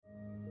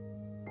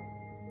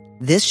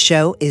This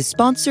show is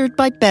sponsored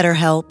by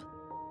BetterHelp.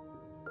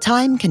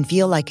 Time can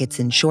feel like it's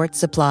in short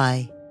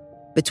supply.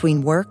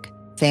 Between work,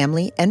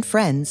 family, and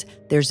friends,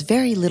 there's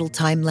very little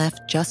time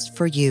left just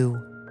for you.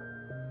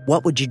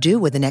 What would you do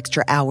with an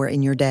extra hour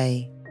in your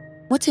day?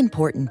 What's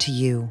important to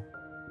you?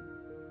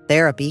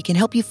 Therapy can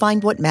help you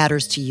find what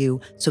matters to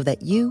you so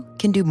that you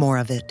can do more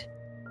of it.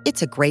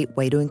 It's a great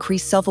way to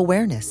increase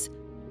self-awareness,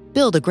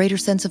 build a greater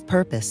sense of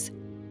purpose,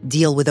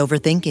 deal with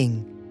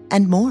overthinking,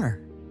 and more.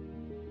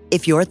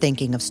 If you're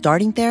thinking of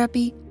starting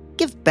therapy,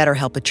 give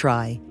BetterHelp a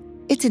try.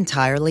 It's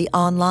entirely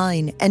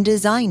online and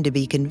designed to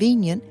be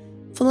convenient,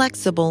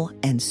 flexible,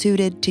 and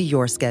suited to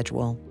your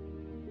schedule.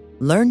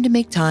 Learn to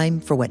make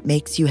time for what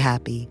makes you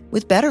happy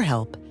with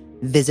BetterHelp.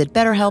 Visit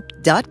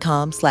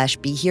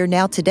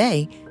BetterHelp.com/BeHereNow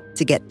today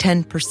to get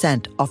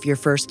 10% off your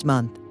first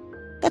month.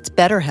 That's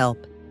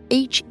BetterHelp,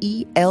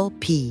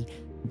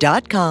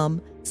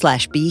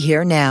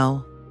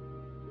 HELP.com/BeHereNow.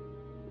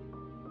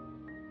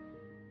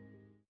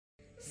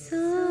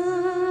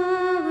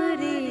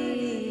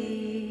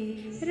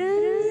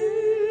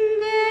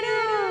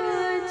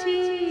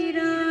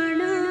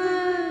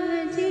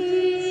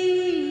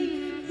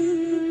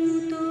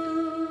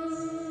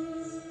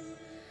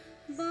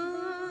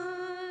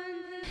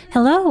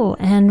 Hello,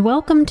 and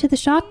welcome to the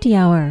Shakti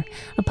Hour,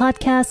 a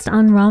podcast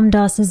on Ram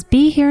Dass's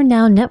Be Here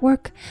Now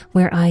network,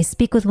 where I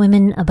speak with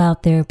women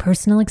about their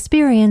personal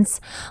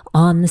experience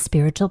on the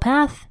spiritual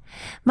path.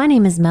 My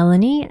name is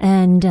Melanie,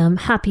 and I'm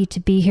happy to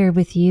be here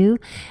with you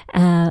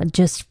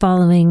just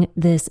following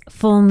this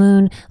full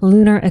moon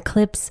lunar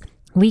eclipse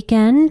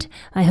weekend.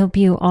 I hope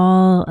you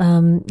all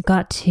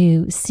got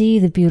to see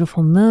the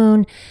beautiful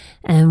moon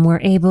and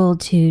were able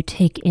to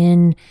take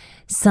in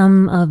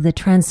some of the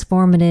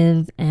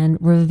transformative and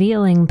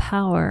revealing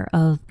power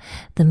of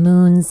the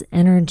moon's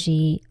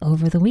energy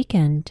over the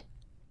weekend.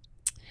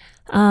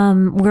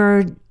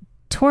 We're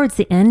towards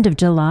the end of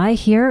July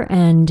here,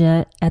 and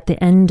at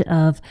the end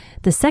of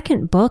the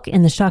second book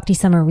in the Shakti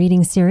Summer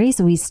Reading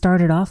Series. We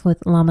started off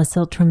with Lama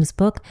Tsultrim's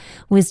book,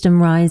 Wisdom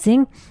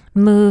Rising,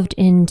 moved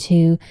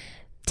into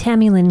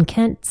Tammy Lynn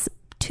Kent's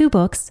two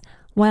books,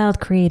 Wild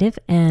Creative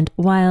and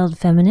Wild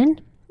Feminine.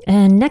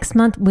 And next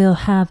month, we'll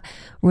have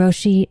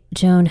Roshi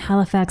Joan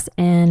Halifax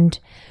and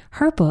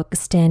her book,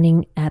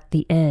 Standing at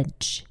the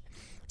Edge.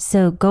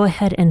 So go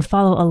ahead and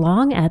follow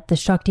along at the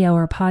Shakti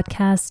Hour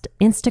podcast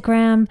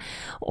Instagram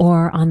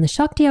or on the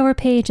Shakti Hour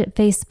page at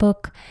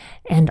Facebook,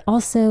 and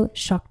also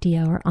Shakti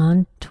Hour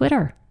on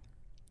Twitter.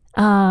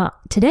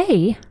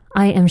 Today,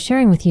 I am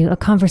sharing with you a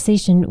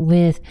conversation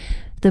with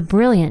the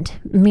brilliant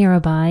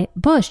Mirabai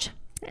Bush.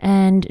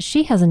 And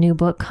she has a new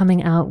book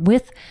coming out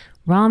with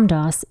Ram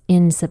Dass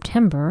in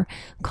September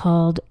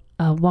called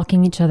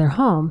Walking Each Other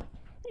Home.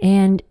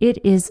 And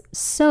it is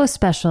so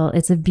special.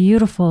 It's a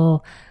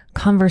beautiful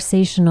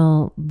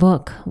conversational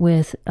book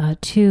with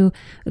two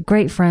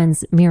great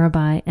friends,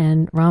 Mirabai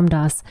and Ram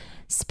Dass,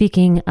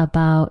 speaking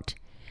about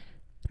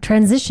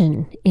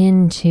transition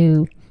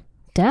into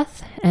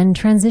death and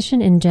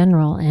transition in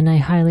general. And I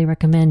highly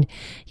recommend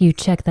you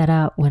check that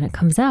out when it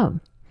comes out.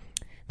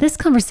 This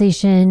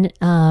conversation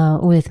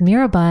with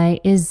Mirabai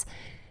is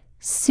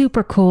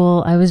super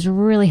cool. I was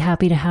really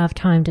happy to have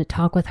time to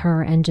talk with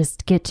her and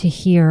just get to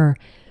hear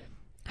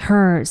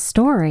her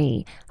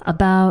story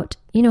about,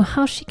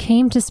 how she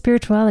came to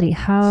spirituality,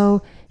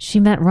 how she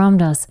met Ram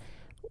Dass,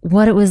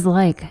 what it was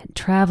like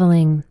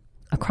traveling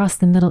across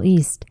the Middle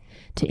East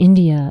to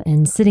India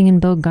and sitting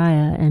in Bodh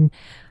Gaya, and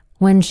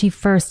when she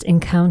first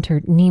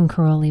encountered Neem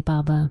Karoli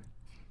Baba.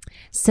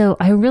 So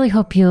I really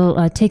hope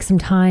you'll take some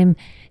time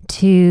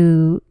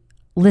to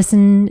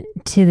listen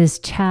to this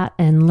chat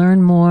and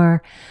learn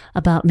more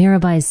about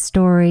Mirabai's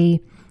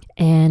story,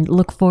 and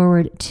look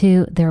forward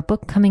to their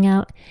book coming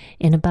out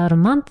in about a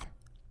month.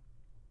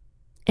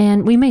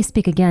 And we may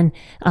speak again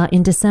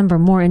in December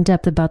more in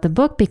depth about the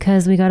book,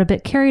 because we got a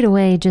bit carried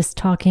away just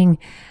talking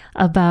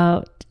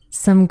about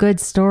some good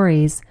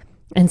stories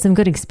and some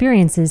good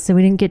experiences. So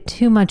we didn't get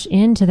too much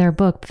into their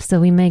book. So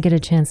we may get a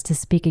chance to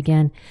speak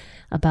again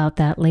about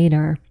that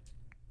later.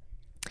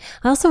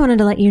 I also wanted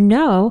to let you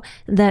know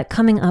that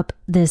coming up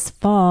this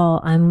fall,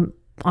 I'm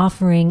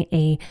offering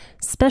a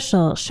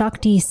special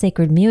Shakti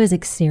Sacred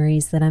Music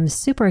series that I'm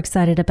super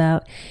excited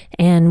about.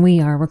 And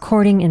we are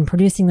recording and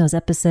producing those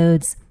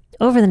episodes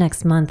over the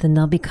next month, and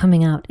they'll be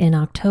coming out in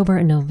October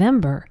and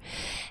November.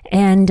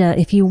 And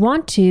if you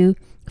want to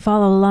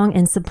follow along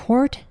and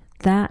support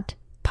that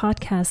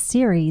podcast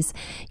series,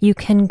 you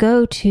can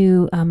go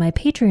to my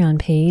Patreon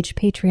page,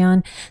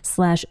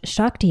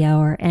 Patreon/Shakti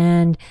Hour,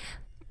 and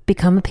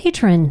become a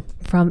patron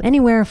from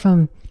anywhere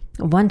from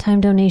a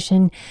one-time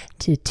donation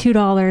to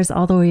 $2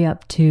 all the way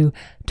up to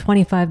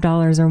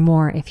 $25 or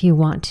more if you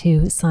want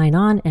to sign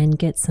on and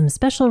get some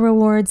special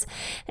rewards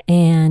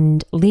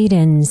and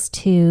lead-ins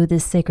to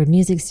this sacred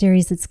music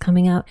series that's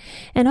coming out,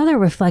 and other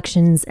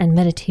reflections and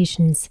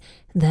meditations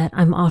that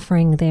I'm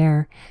offering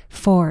there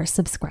for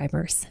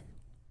subscribers.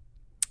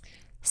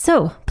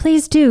 So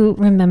please do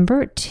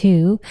remember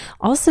to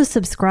also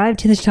subscribe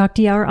to the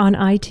Shakti Hour on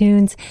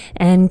iTunes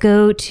and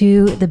go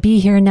to the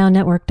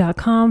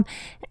BeHereNowNetwork.com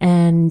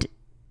and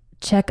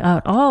check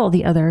out all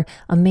the other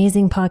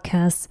amazing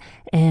podcasts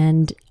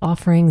and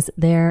offerings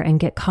there and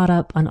get caught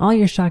up on all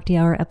your Shakti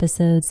Hour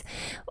episodes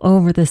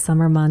over the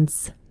summer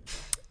months.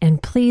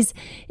 And please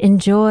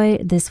enjoy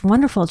this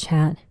wonderful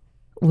chat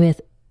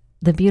with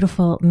the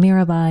beautiful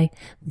Mirabai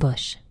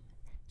Bush.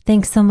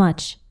 Thanks so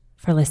much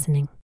for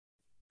listening.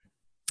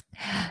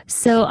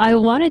 So I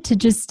wanted to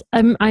just,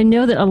 I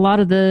know that a lot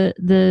of the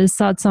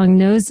satsang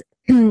knows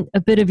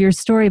a bit of your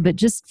story, but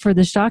just for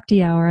the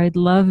Shakti Hour, I'd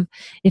love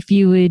if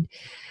you would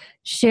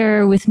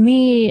share with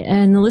me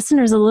and the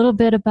listeners a little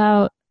bit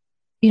about,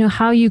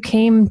 how you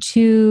came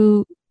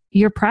to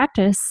your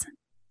practice,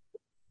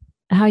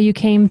 how you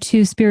came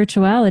to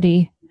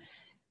spirituality,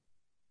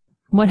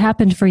 what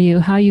happened for you,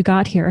 how you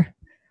got here.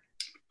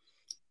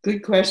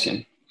 Good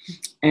question.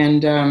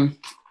 And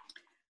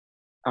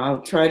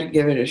I'll try to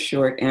give it a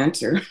short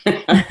answer.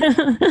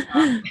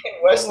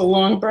 It was a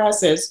long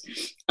process.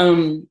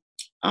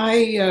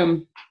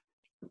 I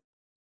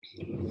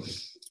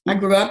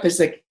grew up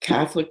as a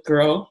Catholic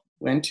girl,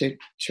 went to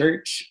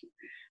church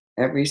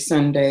every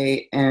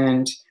Sunday,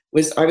 and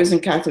I was in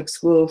Catholic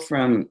school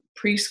from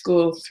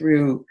preschool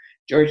through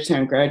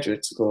Georgetown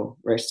Graduate School,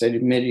 where I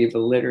studied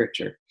medieval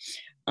literature.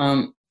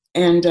 I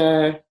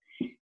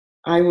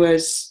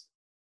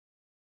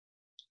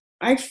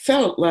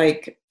felt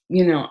like,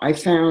 I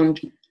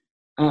found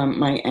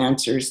my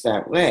answers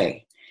that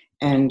way.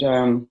 And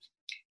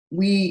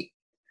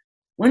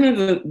one of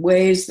the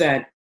ways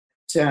that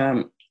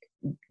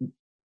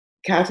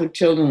Catholic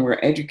children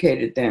were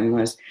educated then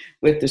was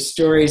with the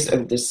stories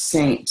of the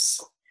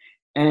saints.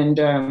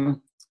 And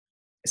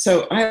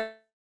so I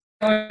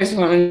always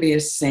wanted to be a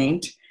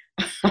saint.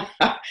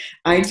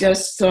 I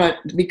just thought,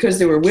 because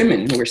there were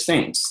women who were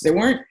saints. There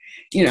weren't,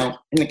 in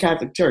the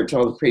Catholic Church,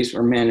 all the priests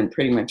were men, and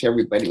pretty much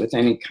everybody with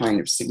any kind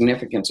of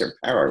significance or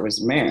power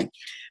was a man.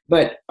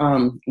 But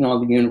in all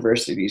the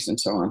universities and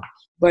so on.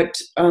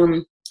 But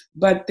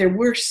there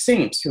were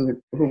saints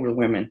who were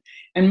women,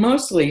 and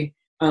mostly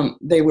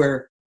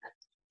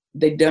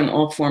they'd done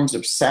all forms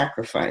of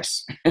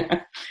sacrifice,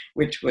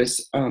 which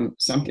was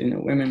something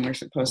that women were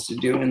supposed to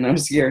do in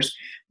those years.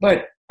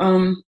 But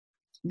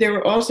there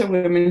were also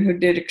women who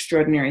did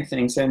extraordinary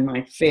things, and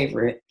my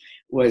favorite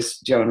was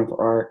Joan of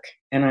Arc.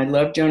 And I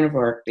love Joan of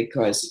Arc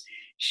because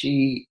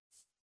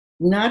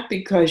not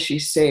because she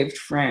saved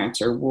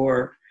France or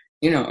wore,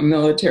 a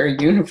military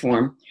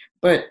uniform,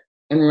 and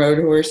rode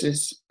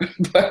horses,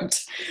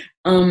 but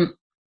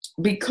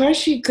because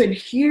she could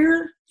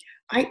hear.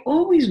 I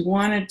always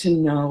wanted to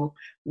know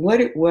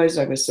what it was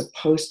I was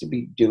supposed to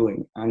be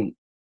doing on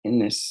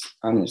this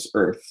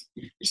earth.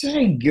 Just had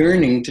a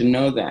yearning to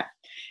know that.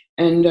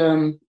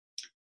 And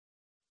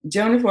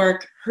Joan of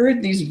Arc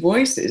heard these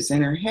voices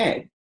in her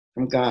head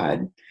from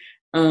God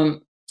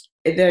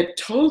that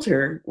told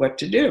her what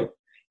to do.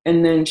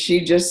 And then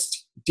she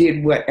just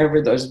did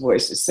whatever those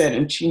voices said.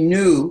 And she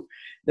knew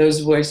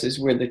those voices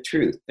were the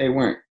truth. They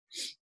weren't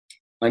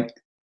like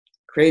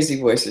crazy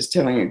voices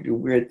telling her to do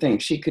weird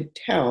things. She could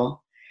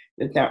tell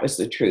that was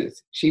the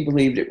truth. She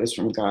believed it was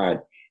from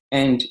God.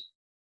 And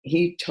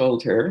he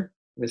told her,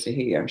 was a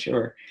he, I'm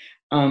sure,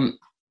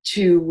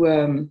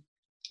 to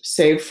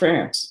save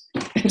France.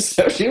 And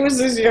so she was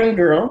this young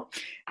girl,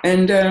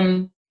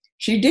 and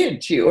she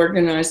did. She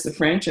organized the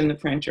French and the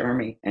French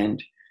army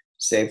and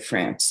saved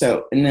France.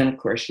 So, and then of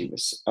course she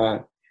was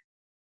a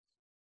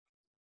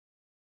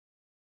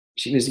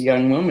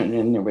young woman,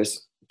 and there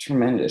was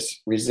tremendous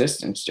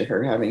resistance to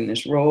her having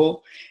this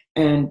role.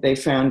 And they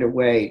found a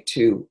way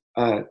to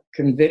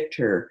convict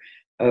her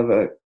of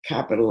a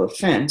capital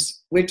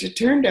offense, which it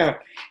turned out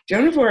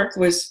Joan of Arc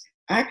was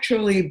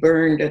actually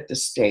burned at the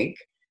stake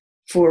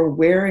for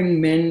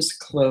wearing men's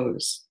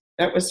clothes.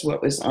 That was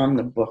what was on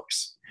the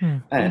books.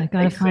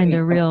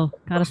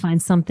 Gotta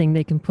find something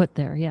they can put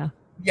there. Yeah.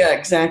 Yeah,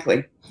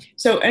 exactly.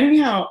 So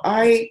anyhow,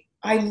 I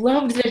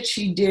loved that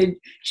she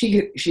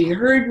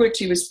heard what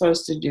she was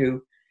supposed to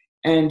do,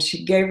 and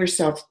she gave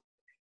herself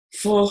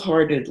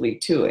full-heartedly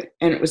to it.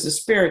 And it was a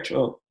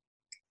spiritual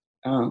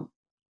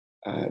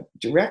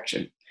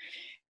direction.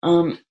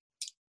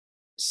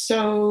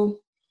 So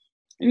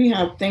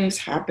anyhow, things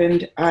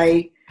happened.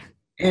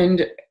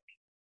 And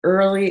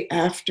early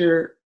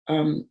after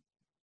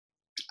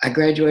I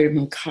graduated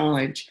from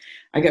college,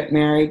 I got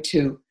married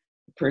to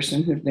a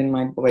person who'd been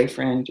my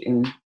boyfriend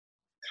in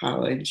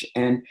college,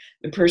 and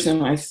the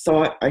person I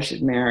thought I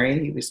should marry,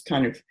 he was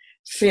kind of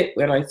fit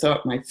what I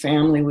thought my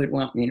family would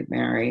want me to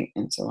marry,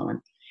 and so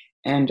on.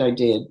 And I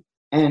did.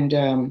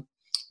 And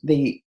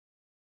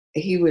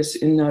he was,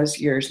 in those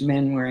years,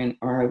 men were in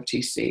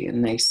ROTC,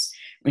 and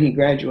when he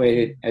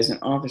graduated as an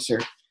officer,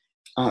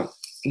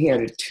 he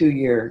had a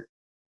 2-year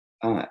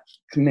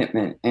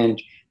commitment,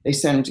 and they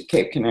sent him to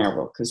Cape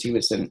Canaveral because he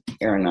was an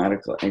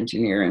aeronautical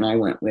engineer, and I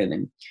went with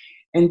him.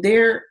 And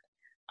there,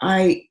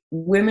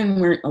 women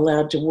weren't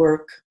allowed to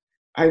work.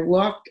 I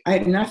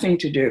had nothing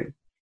to do,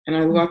 and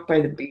I walked by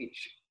the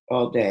beach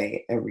all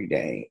day, every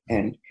day,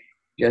 and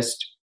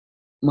just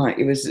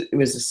it was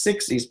the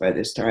 60s by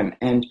this time,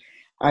 and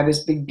I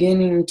was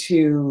beginning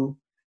to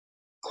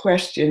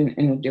question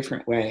in a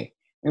different way.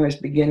 I was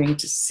beginning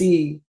to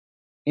see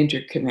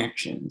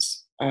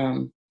interconnections.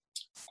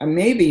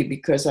 Maybe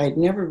because I'd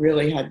never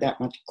really had that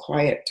much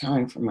quiet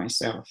time for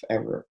myself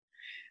ever.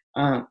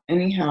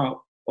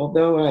 Anyhow,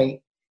 although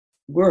I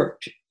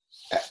worked,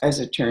 as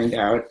it turned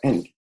out,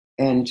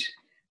 and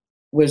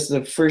was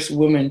the first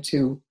woman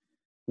to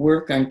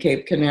work on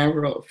Cape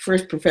Canaveral,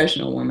 first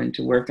professional woman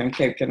to work on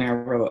Cape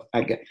Canaveral.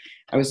 I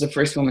was the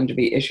first woman to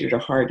be issued a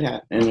hard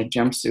hat and a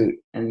jumpsuit,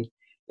 and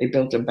they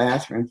built a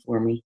bathroom for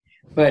me.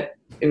 But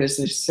it was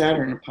the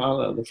Saturn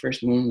Apollo, the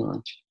first moon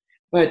launch.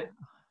 But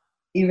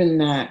even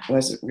that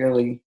wasn't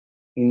really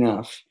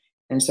enough.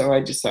 And so I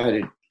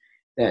decided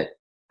that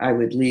I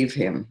would leave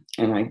him,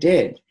 and I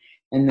did.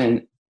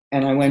 And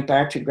I went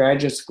back to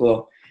graduate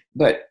school,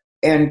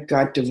 and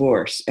got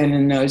divorced. And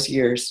in those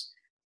years,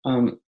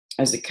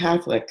 as a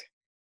Catholic,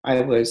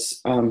 I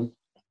was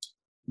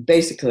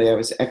basically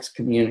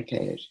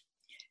excommunicated.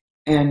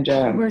 And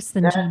worse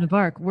than Joan of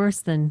Arc, worse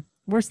than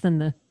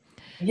the.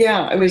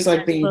 Yeah, it was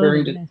like being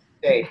burned at the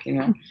stake, you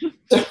know.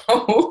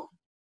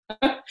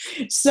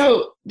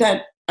 So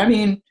that, I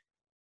mean,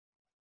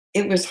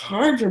 it was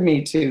hard for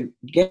me to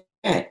get,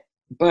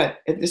 but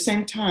at the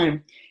same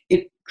time,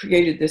 it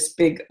created this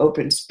big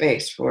open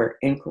space for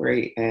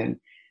inquiry and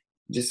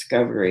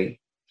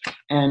discovery.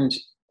 And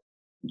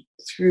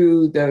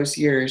through those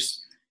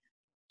years,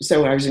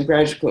 so I was in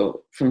graduate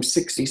school from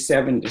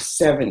 67 to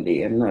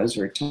 70, and those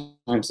were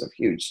times of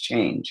huge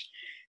change.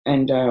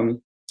 And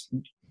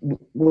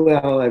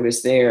while I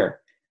was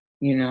there,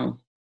 you know,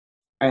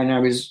 and I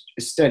was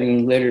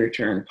studying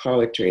literature and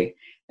poetry,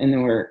 and there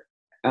were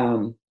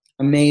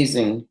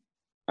amazing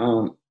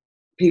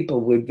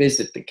people would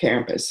visit the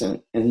campus,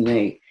 and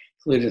they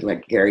included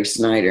like Gary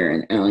Snyder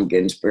and Allen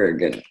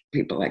Ginsberg and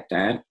people like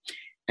that.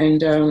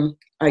 And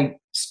I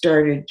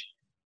started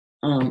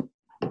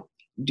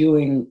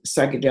doing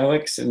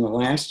psychedelics in the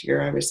last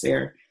year I was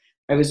there.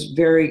 I was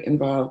very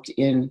involved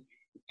in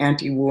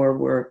anti-war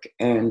work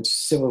and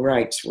civil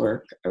rights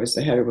work. I was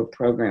the head of a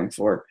program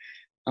for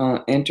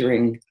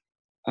entering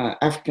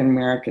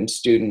African-American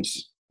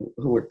students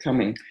who were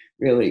coming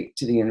really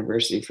to the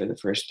university for the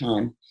first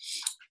time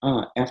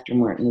after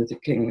Martin Luther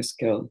King was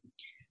killed.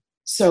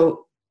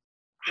 So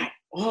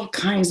all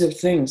kinds of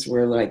things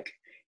were like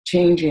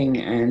changing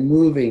and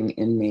moving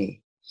in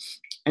me.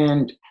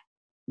 And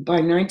by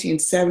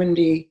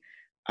 1970,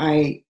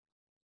 I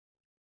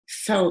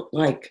felt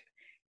like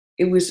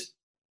it was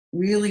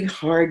really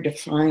hard to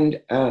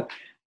find a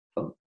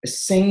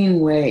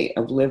sane way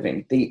of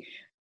living.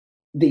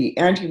 The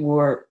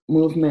anti-war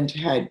movement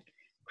had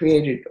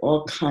created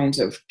all kinds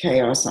of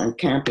chaos on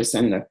campus,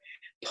 and the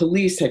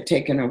police had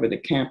taken over the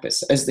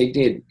campus, as they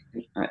did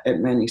at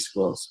many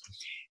schools.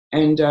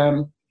 And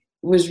it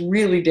was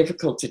really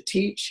difficult to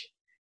teach.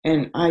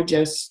 And I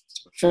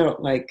just felt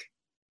like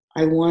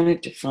I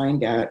wanted to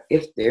find out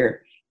if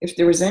there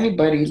was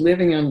anybody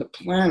living on the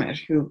planet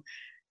who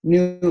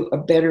knew a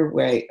better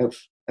way of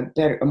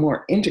a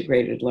more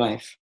integrated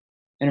life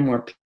and a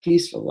more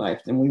peaceful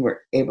life than we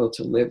were able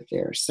to live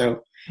there.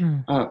 So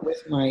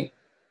with my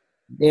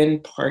then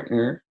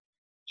partner,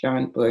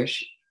 John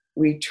Bush,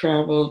 we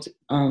traveled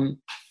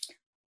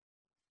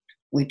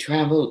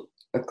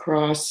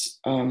across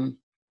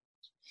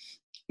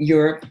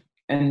Europe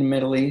and the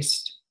Middle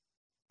East,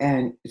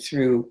 and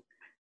through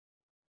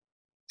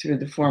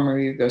the former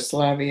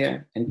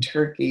Yugoslavia and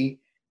Turkey,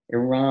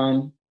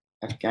 Iran,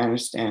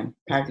 Afghanistan,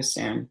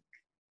 Pakistan,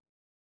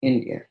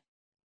 India.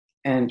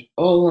 And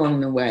all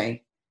along the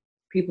way,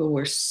 people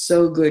were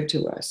so good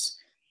to us.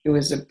 It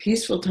was a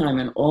peaceful time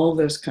in all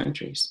those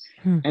countries.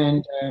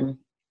 And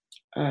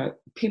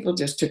people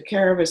just took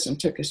care of us and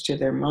took us to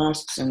their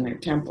mosques and their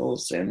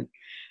temples and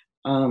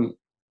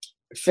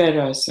fed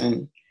us.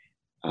 And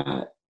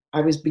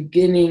I was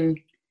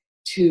beginning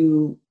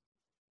to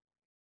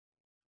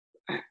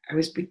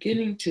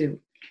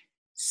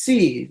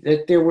see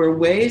that there were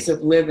ways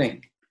of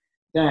living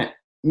that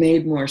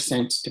made more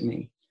sense to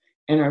me.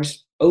 And I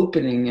was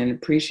opening and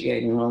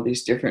appreciating all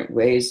these different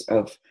ways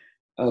of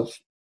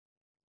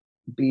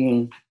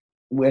being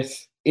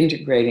with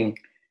integrating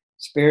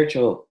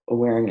spiritual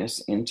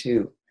awareness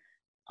into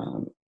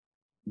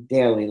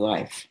daily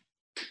life.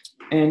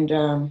 And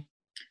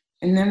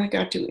then we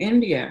got to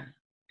India.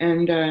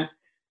 And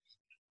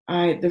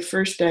the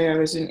first day I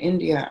was in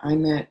India, I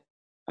met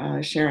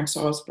Sharon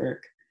Salzberg.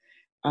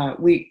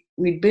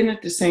 We'd been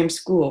at the same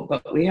school,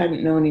 but we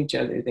hadn't known each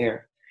other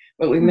there.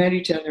 But we met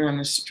each other on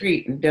the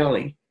street in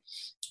Delhi.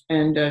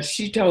 And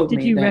she told me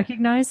that... Did you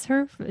recognize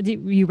her?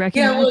 You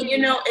recognize Yeah, well, you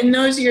know, in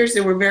those years,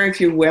 there were very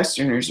few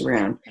Westerners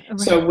around. Right.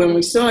 So when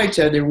we saw each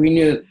other, we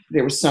knew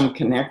there was some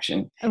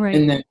connection. Right.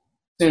 And then as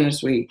soon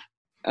as we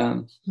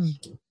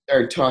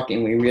started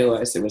talking, we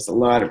realized there was a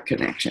lot of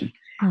connection.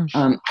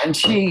 And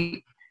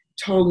she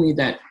told me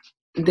that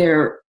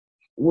there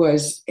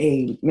was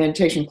a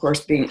meditation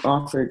course being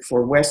offered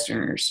for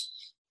Westerners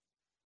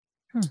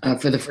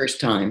for the first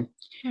time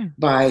Hmm.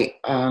 by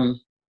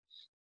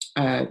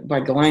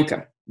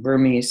Goenka,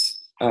 Burmese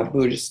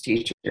Buddhist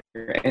teacher,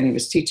 and he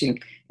was teaching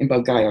in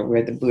Bodh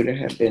where the Buddha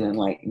had been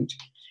enlightened,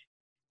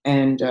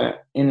 and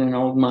in an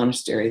old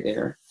monastery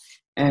there,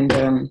 and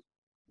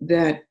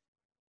that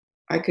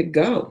I could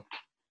go.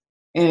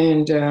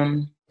 And,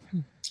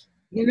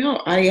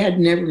 I had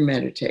never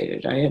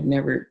meditated. I had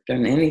never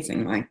done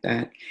anything like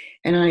that.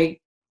 And I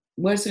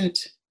wasn't,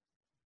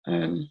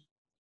 I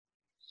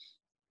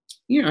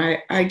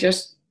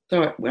just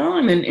thought, well,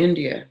 I'm in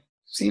India.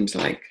 Seems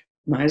like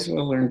might as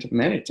well learn to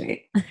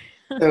meditate.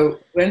 So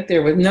went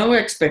there with no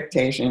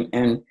expectation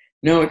and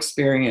no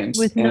experience.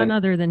 With none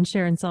other than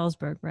Sharon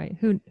Salzberg, right?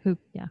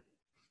 Yeah.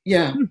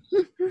 Yeah.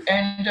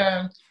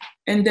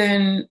 And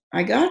then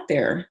I got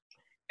there,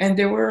 and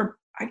there were,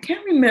 I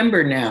can't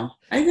remember now,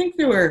 I think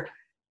there were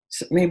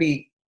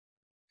maybe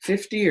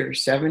 50 or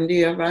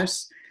 70 of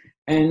us.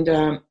 And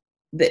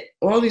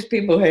all these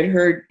people had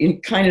heard in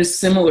kind of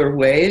similar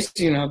ways,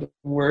 the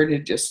word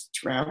had just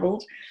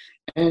traveled.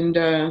 And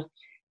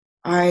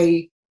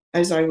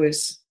as I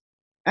was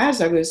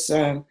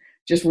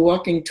just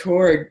walking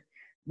toward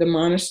the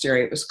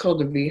monastery, it was called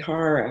the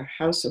Vihara,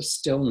 House of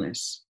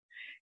Stillness.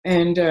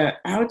 And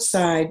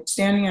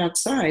standing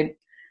outside,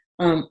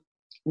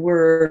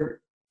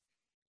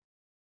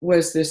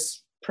 was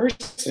this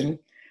person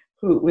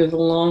who with a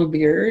long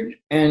beard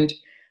and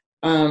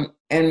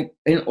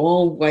in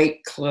all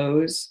white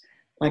clothes,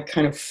 like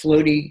kind of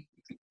floaty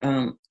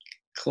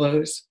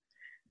clothes.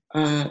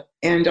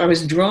 And I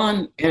was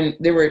drawn, and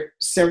there were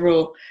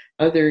several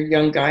other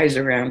young guys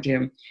around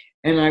him.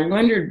 And I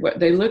wondered what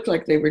they looked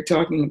like. They were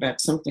talking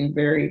about something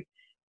very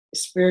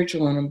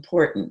spiritual and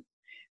important.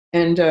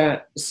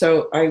 And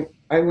so I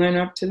went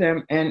up to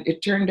them, and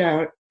it turned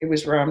out it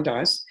was Ram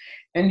Dass,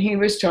 and he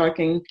was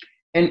talking,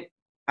 and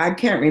I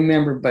can't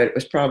remember, but it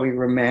was probably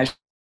Ramesh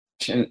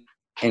and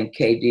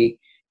KD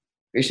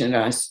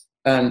Krishnadas.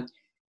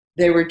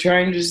 They were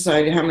trying to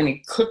decide how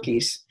many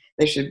cookies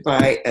they should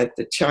buy at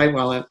the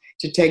chaiwala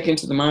to take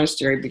into the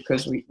monastery,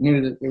 because we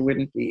knew that there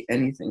wouldn't be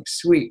anything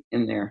sweet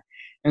in there.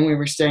 And we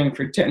were staying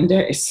for 10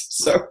 days.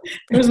 So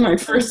it was my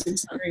first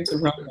experience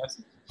of Ram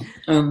Dass.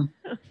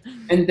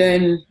 And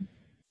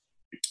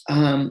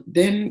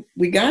then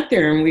we got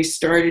there, and we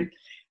started,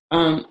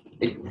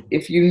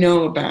 if you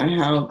know about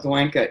how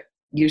Goenka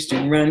used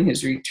to run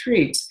his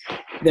retreats,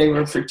 they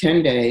were for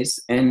 10 days,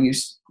 and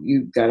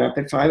you got up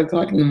at 5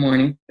 o'clock in the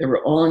morning. They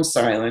were all in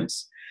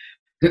silence.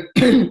 There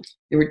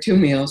were 2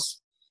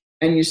 meals,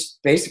 and you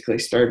basically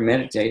started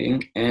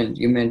meditating, and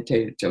you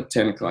meditated till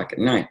 10 o'clock at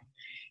night.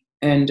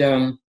 And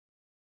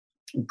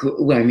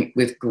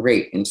with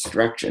great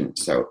instruction,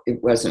 so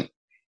it wasn't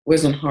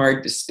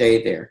hard to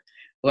stay there.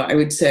 Well, I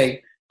would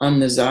say on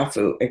the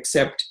Zafu,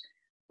 except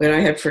that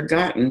I had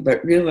forgotten,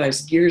 but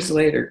realized years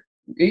later,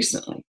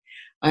 recently,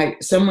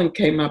 someone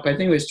came up, I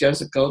think it was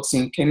Joseph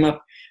Goldstein, came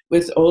up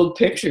with old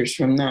pictures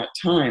from that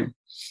time.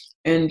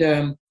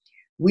 And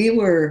we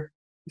were,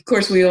 of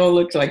course, we all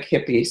looked like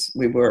hippies.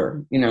 We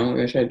were, we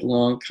had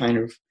long kind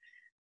of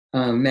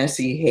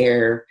messy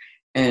hair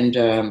and,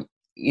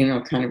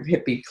 kind of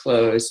hippie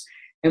clothes.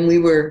 And we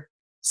were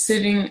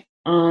sitting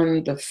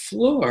on the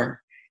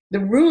floor. The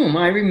room,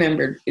 I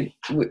remembered it,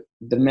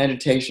 the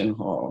meditation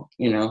hall,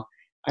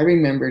 I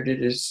remembered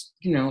it as,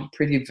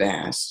 pretty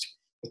vast,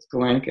 with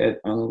Goenka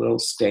on a little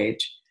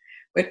stage.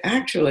 But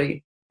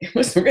actually, it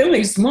was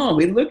really small.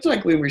 We looked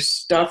like we were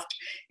stuffed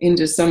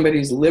into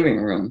somebody's living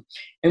room.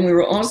 And we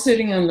were all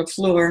sitting on the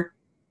floor,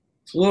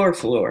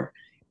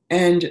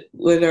 and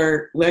with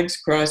our legs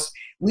crossed.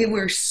 We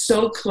were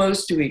so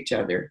close to each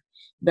other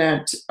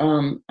that,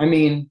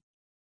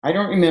 I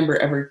don't remember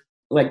ever,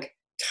 like,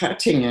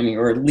 touching any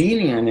or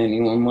leaning on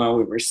anyone while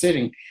we were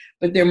sitting,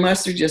 but there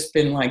must have just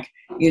been like,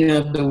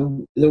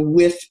 the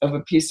width of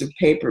a piece of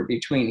paper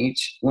between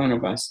each one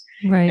of us.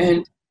 Right.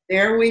 And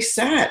there we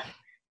sat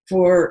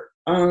for,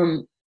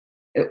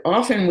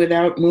 often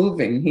without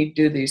moving. He'd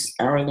do these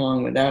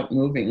hour-long without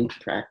moving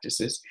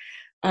practices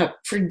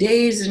for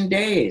days and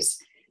days.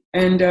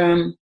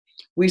 And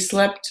we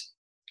slept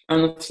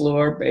on the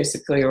floor,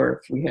 basically,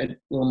 or if we had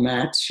little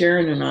mats.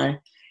 Sharon and I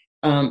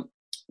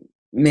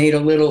made a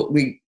little,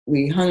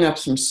 we hung up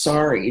some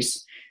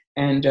saris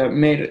and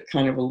made it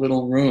kind of a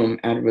little room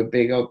out of a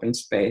big open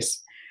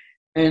space.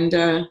 And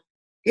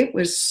it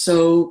was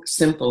so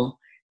simple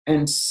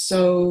and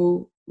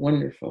so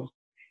wonderful.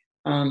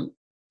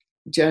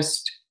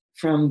 Just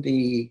from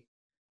it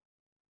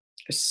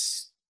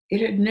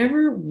had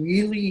never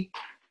really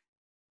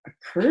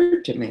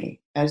occurred to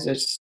me as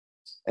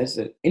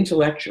an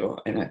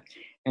intellectual and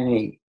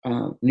a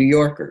New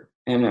Yorker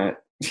and a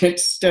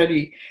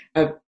study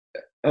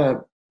a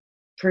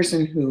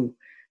person who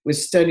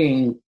was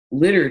studying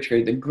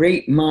literature, the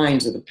great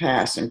minds of the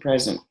past and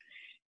present.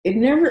 It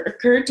never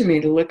occurred to me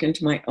to look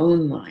into my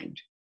own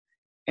mind,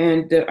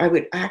 and that I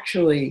would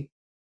actually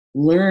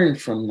learn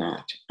from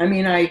that.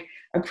 I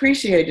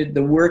appreciated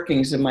the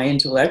workings of my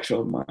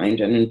intellectual mind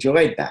and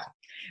enjoyed that,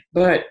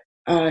 but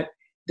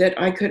that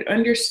I could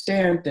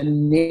understand the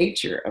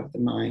nature of the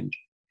mind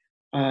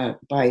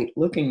by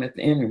looking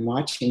within and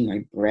watching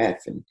my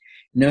breath and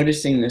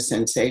noticing the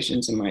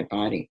sensations in my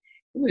body.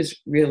 It was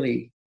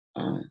really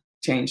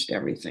changed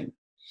everything.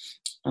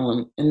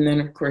 And then,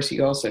 of course, he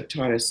also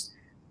taught us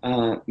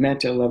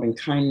metta, loving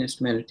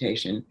kindness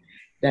meditation.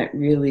 That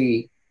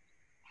really,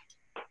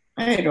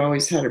 I had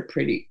always had a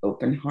pretty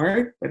open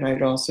heart, but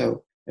I'd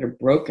also had a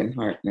broken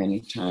heart many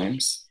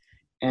times,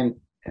 and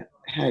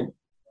had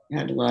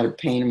a lot of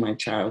pain in my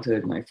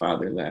childhood. My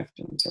father left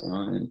and so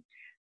on, and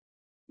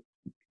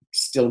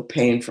still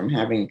pain from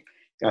having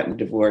gotten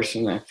divorced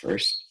in that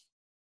first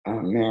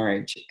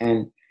marriage.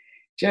 And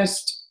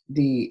just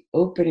the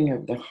opening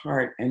of the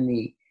heart and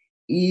the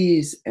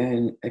ease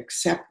and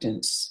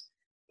acceptance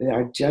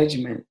without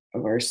judgment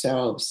of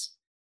ourselves,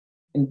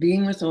 and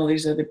being with all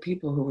these other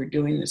people who were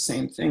doing the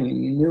same thing,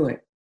 and you knew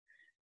it.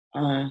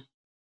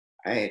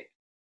 It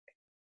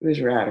was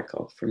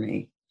radical for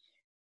me.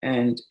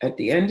 And at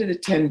the end of the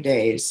 10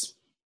 days,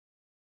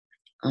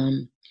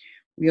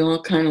 we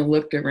all kind of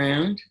looked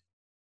around,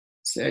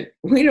 said,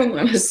 we don't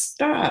want to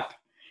stop.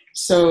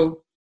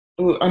 So,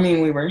 I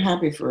mean, we were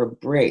happy for a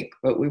break,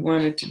 but we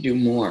wanted to do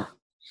more.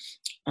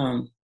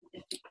 And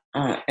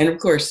of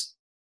course,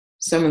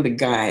 some of the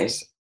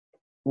guys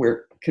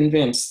were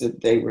convinced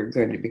that they were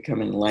going to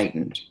become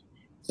enlightened.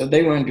 So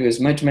they wanted to do as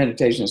much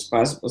meditation as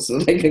possible so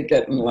they could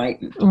get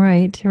enlightened.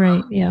 Right,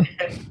 yeah.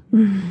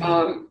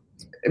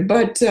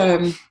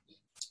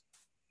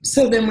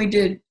 So then we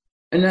did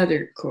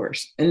another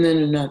course, and then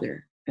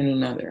another, and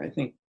another. I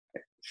think, I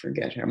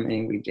forget how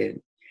many we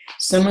did.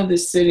 Some of the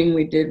sitting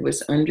we did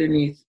was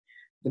underneath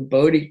the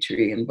Bodhi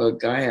tree in Bodh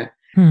Gaya,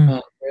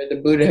 where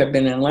the Buddha had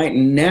been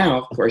enlightened.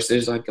 Now, of course,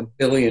 there's like 1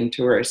 billion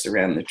tourists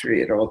around the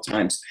tree at all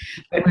times.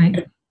 But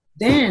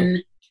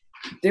then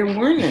there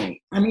weren't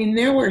any. I mean,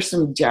 there were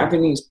some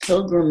Japanese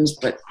pilgrims,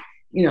 but,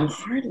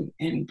 hardly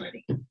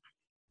anybody.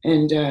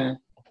 And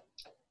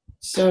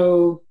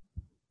so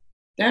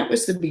that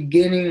was the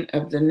beginning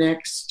of the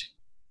next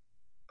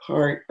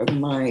part of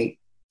my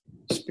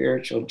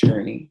spiritual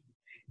journey.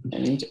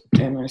 And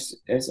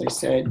as I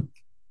said,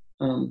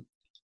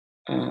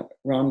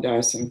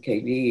 Ramdas and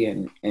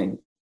KD and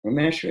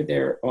Ramesh were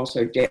there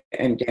also,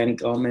 and Danny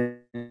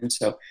Goleman.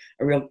 So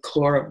a real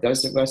core of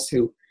those of us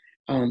who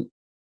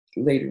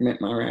later met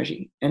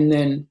Maharaji. And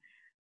then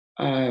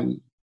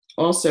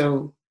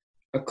also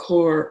a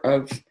core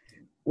of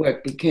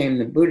what became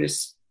the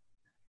Buddhist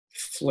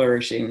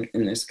flourishing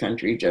in this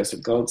country,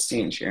 Joseph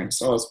Goldstein, Sharon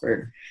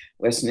Salzberg,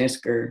 Wes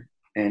Nisker,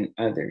 and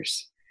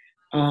others.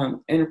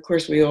 And of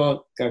course, we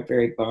all got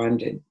very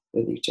bonded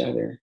with each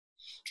other.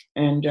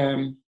 And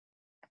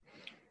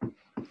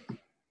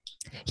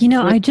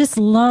I just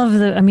love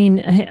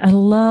I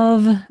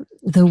love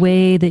the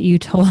way that you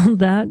told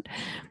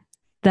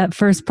that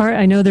first part.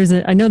 I know there's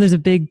a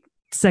big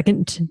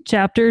second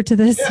chapter to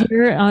this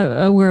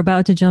here we're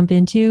about to jump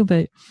into,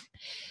 but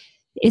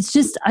it's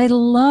just, I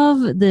love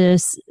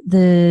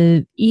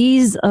the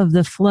ease of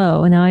the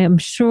flow. And I am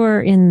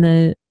sure in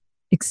the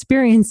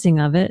experiencing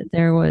of it,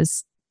 there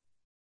was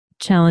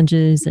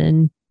challenges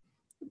and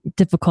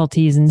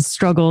difficulties and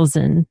struggles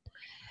and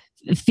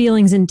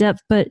feelings in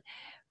depth, but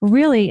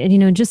really,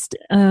 just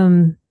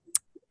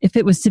if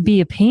it was to be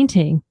a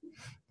painting,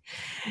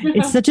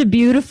 it's such a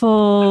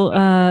beautiful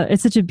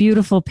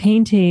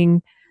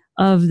painting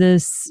of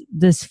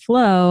this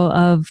flow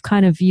of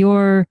kind of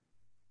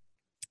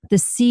the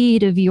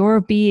seed of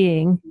your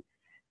being,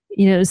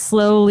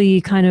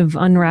 slowly kind of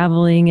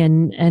unraveling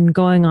and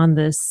going on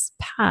this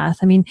path.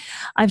 I mean,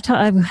 I've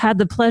had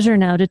the pleasure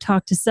now to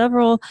talk to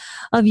several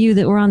of you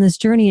that were on this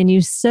journey, and you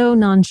so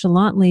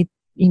nonchalantly,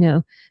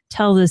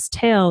 tell this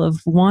tale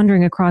of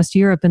wandering across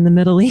Europe and the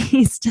Middle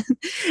East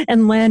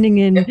and landing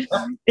in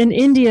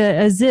India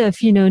as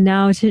if,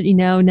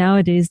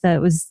 nowadays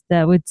that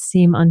would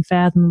seem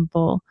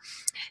unfathomable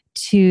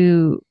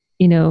to,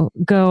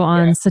 go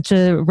on such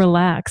a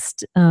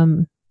relaxed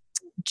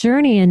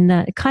journey, and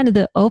that kind of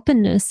the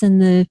openness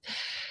and the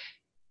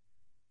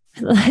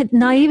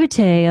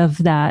naivete of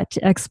that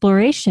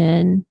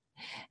exploration,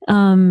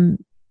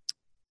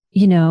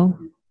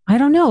 I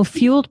don't know,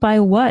 fueled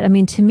by what? I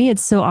mean, to me,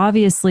 it's so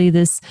obviously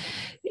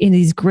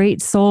these great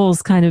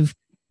souls kind of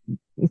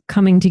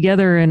coming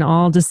together and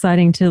all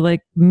deciding to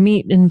like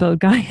meet in Bodh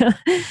Gaya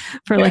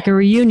for like a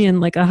reunion,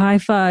 like a high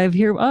five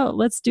here. Oh,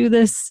 let's do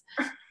this.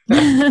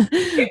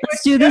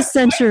 Let's do this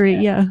century.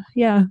 Yeah.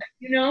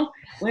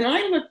 When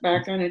I look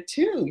back on it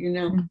too,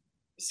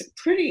 it's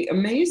pretty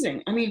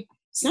amazing. I mean,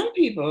 some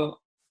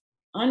people,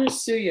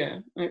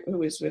 Anasuya, who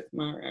was with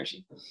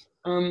Maharaji,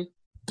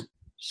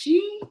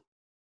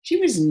 she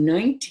was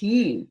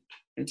 19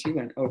 and she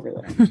went over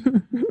there. I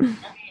mean,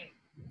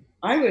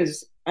 I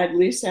was, at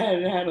least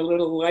had a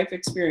little life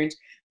experience,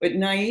 but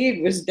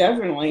naive was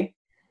definitely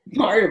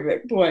part of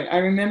it. Boy, I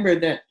remember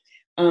that.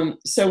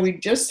 So we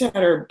just had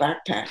our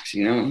backpacks,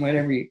 and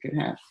whatever you could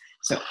have.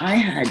 So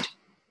I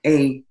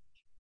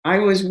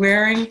was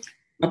wearing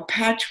a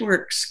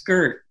patchwork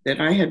skirt that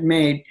I had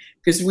made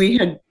because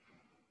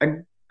I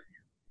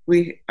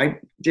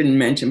didn't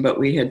mention, but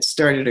we had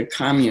started a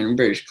commune in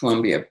British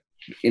Columbia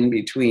in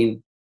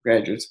between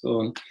graduate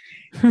school,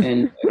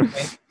 and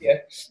yeah.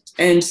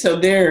 And so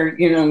there,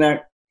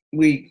 that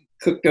we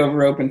cooked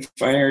over open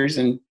fires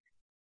and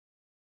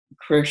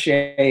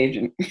crocheted,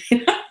 and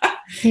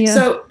Yeah.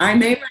 so I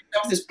made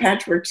myself this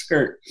patchwork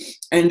skirt,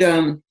 and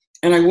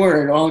I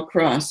wore it all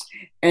across.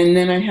 And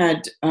then I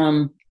had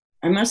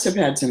I must have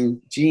had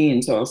some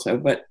jeans also,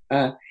 but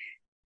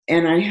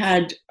and I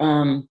had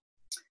and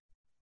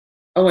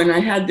I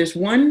had this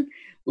one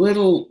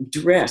little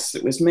dress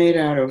that was made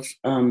out of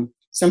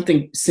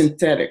something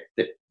synthetic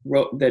that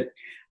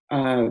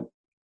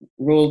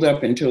rolled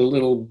up into a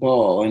little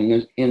ball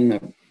in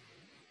the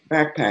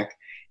backpack.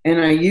 And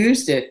I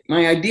used it.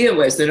 My idea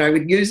was that I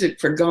would use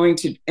it for going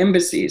to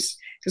embassies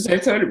because I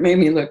thought it made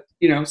me look,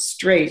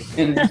 straight.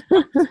 And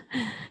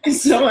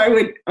so I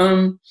would,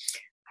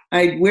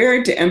 I'd wear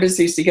it to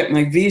embassies to get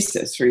my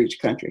visas for each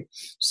country.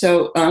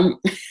 So,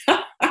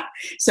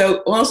 so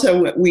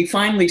also we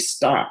finally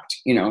stopped.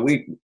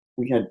 We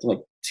had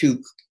like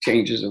 2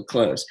 changes of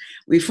clothes.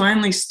 We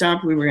finally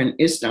stopped. We were in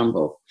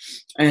Istanbul,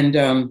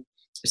 and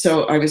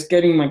so I was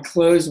getting my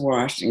clothes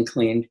washed and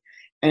cleaned.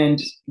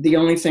 And the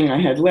only thing I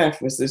had left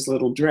was this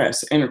little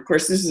dress. And of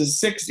course, this is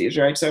the 60s,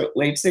 right? So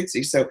late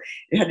 60s. So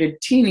it had a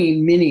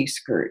teeny mini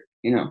skirt,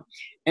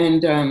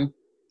 and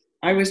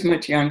I was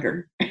much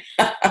younger.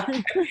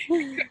 I could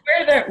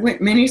wear that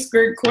mini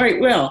skirt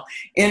quite well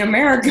in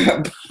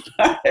America,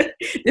 but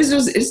this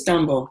was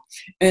Istanbul.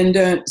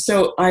 And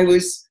so I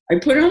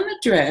put on the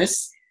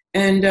dress,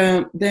 and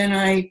then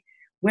I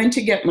went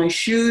to get my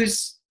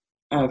shoes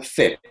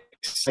fixed.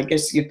 I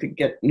guess you could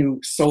get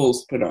new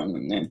soles put on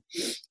them then.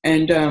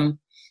 And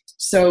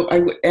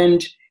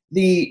and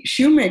the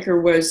shoemaker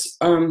was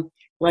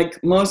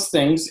like most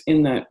things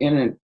in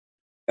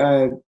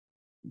a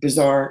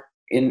bazaar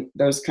in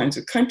those kinds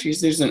of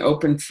countries. There's an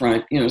open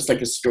front, it's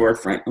like a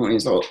storefront, only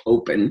it's all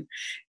open,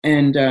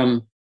 and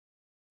and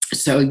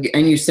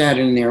you sat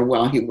in there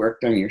while he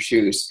worked on your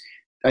shoes.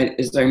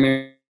 As I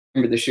remember,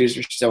 the shoes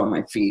were still on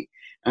my feet.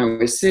 I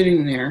was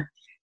sitting there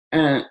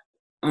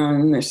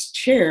on this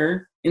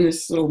chair in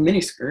this little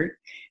mini skirt,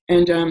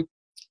 and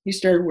he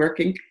started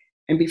working.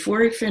 And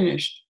before he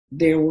finished,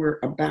 there were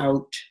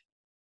about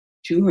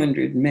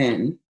 200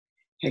 men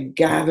had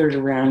gathered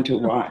around to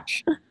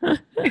watch.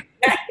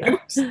 It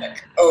was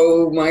like,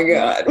 oh my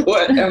God,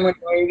 what am I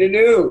going to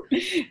do?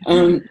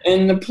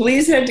 And the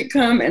police had to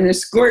come and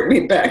escort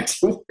me back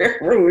to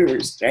wherever we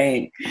were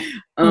staying.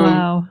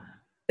 Wow.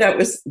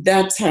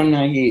 That's how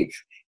naive.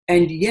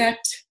 And yet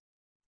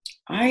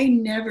I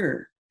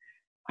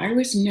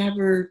was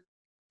never,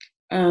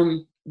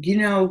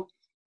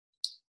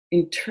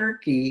 in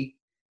Turkey,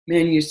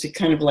 men used to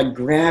kind of like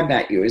grab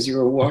at you as you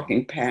were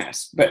walking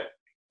past,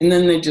 and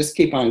then they just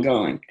keep on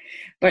going.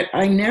 But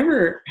I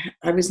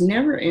was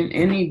never in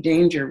any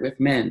danger with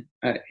men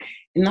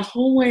in the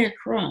whole way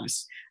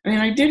across. I mean,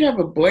 I did have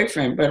a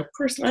boyfriend, but of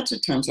course, lots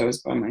of times I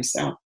was by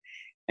myself.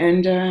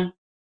 And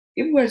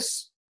it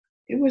was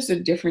a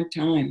different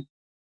time.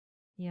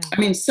 Yeah. I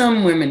mean,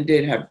 some women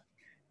did have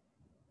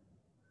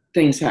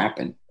things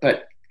happen,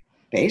 but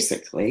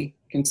basically,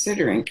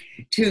 considering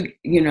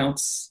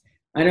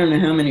I don't know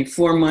how many,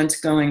 4 months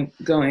going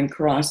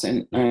across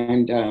and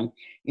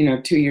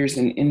 2 years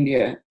in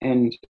India,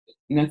 and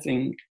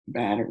nothing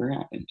bad ever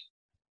happened.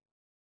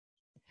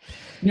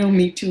 No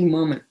Me Too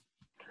moment.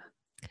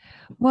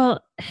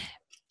 Well,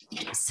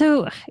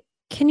 so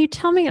can you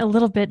tell me a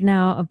little bit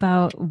now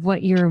about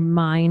what your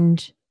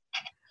mind,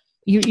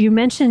 you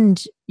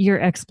mentioned your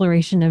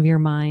exploration of your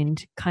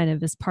mind kind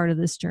of as part of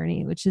this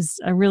journey, which is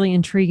really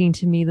intriguing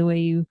to me, the way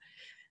you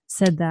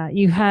said that.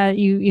 You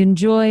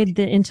enjoyed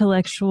the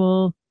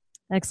intellectual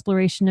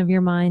exploration of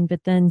your mind,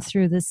 but then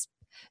through these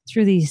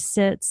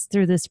sits,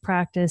 through this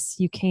practice,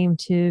 you came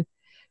to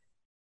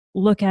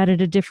look at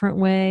it a different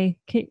way.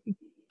 Can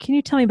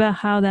you tell me about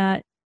how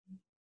that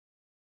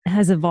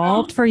has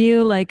evolved for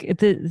you, like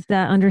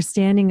that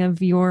understanding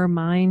of your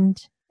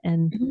mind?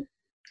 And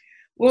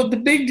well, the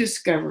big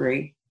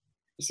discovery,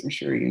 as I'm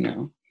sure you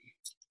know,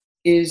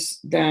 is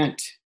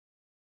that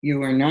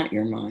you are not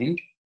your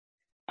mind.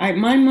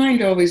 My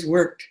mind always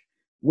worked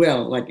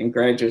well, like in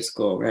graduate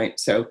school, right?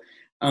 So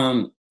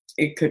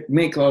it could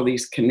make all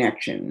these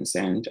connections,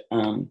 and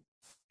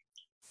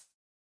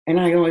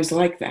I always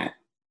liked that.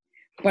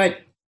 But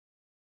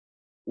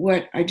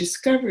what I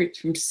discovered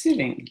from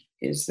sitting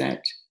is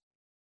that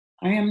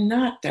I am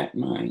not that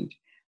mind.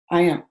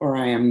 I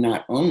am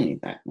not only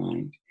that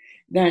mind.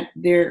 That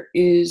there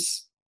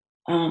is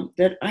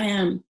that I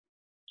am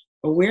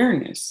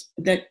awareness.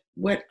 That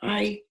what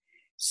I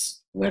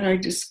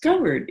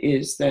discovered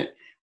is that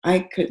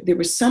there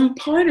was some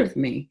part of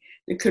me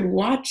that could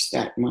watch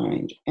that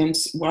mind and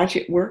watch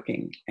it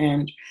working,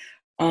 and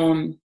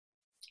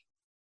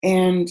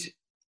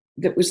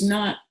that was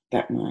not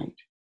that mind.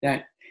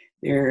 That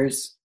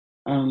there's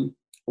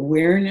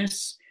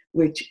awareness,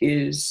 which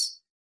is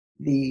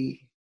the,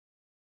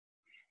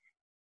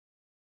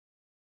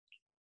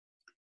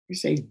 you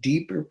say,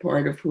 deeper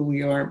part of who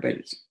we are, but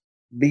it's a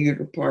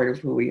bigger part of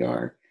who we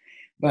are.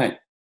 But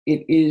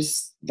it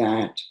is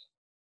that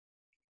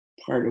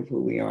part of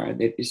who we are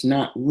that is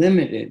not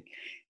limited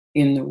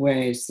in the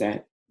ways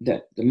that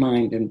the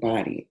mind and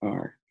body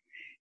are.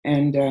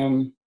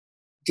 And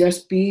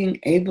just being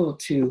able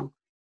to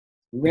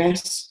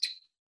rest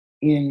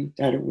in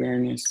that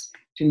awareness,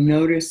 to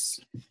notice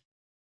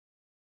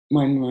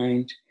my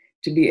mind,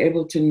 to be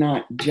able to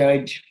not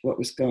judge what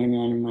was going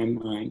on in my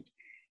mind.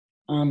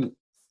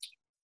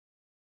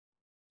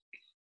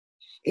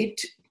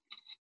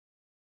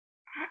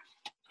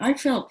 I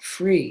felt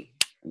free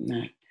from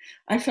that.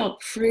 I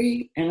felt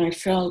free, and I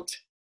felt,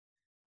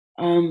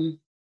 at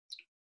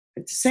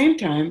the same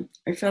time,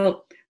 I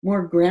felt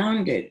more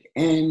grounded,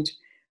 and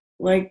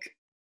like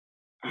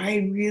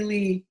I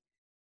really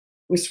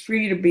was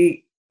free to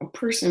be a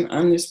person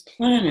on this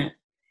planet,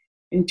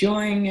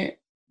 enjoying it,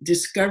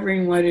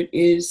 discovering what it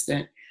is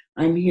that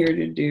I'm here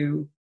to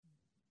do,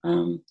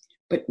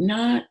 but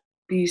not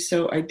be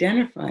so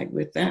identified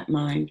with that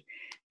mind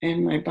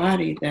and my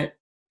body that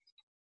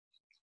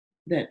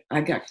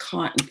I got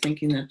caught in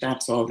thinking that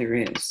that's all there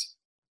is.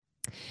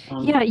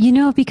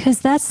 Yeah, because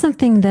that's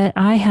something that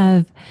I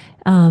have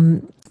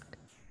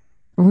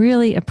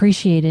really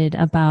appreciated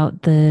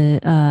about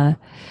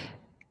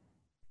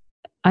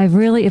I've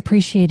really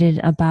appreciated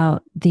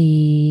about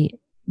the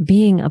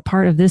being a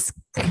part of this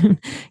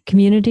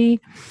community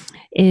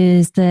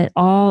is that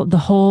the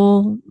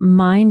whole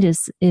mind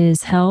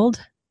is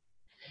held,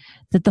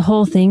 that the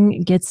whole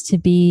thing gets to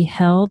be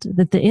held,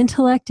 that the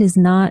intellect is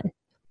not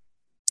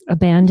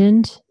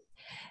abandoned,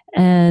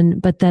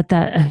 but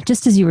that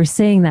just as you were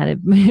saying that,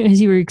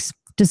 as you were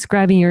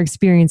describing your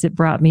experience, it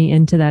brought me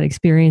into that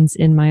experience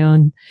in my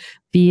own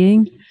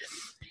being,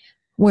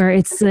 where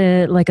it's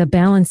like a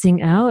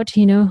balancing out.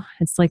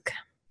 It's like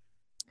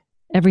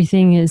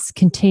everything is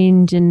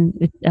contained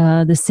in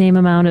the same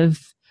amount of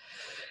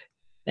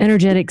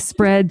energetic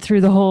spread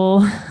through the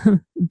whole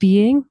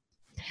being.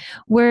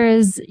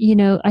 Whereas,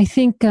 I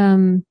think,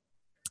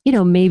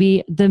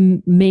 maybe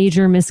the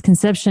major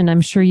misconception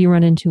I'm sure you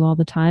run into all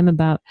the time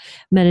about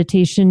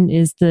meditation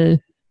is the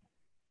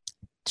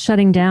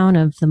shutting down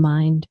of the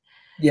mind.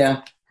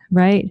 Yeah.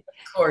 Right?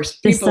 Of course.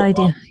 This People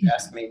idea.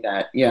 ask me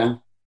that. Yeah.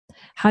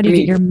 How do you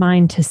get your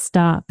mind to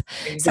stop?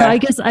 Exactly. So I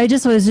guess I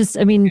just was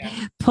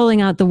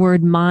pulling out the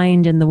word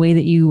mind and the way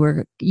that you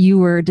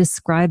were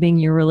describing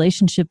your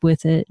relationship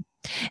with it.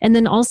 And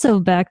then also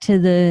back to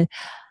the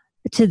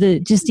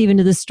just even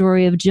to the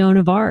story of Joan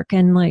of Arc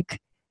and like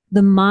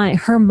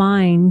her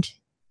mind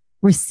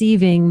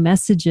receiving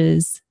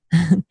messages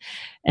and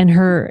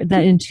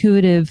that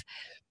intuitive,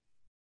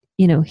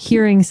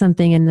 hearing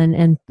something and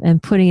then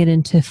and putting it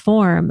into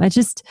form.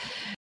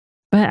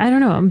 But I don't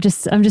know. I'm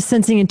just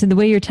sensing into the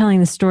way you're telling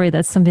the story.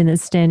 That's something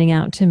that's standing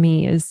out to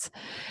me is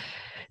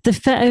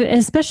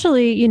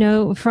especially,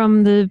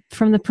 from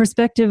the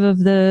perspective of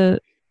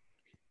the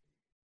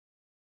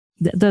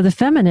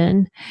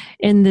feminine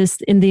in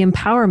the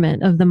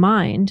empowerment of the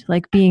mind,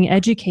 like being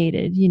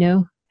educated,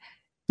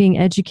 being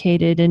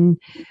educated in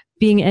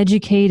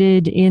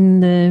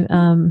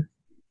the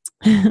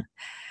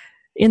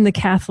in the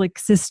Catholic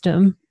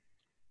system.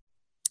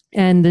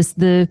 And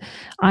the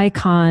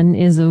icon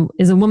is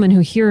a woman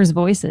who hears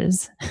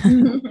voices,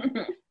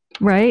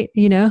 right?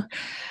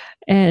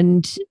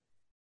 And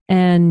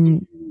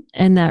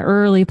that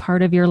early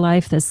part of your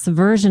life, this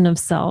subversion of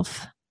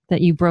self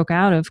that you broke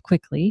out of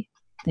quickly,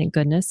 thank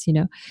goodness,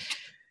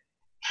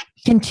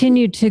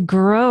 continued to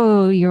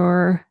grow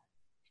your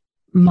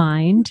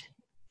mind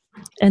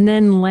and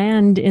then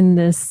land in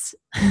this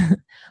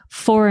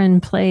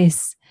foreign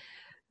place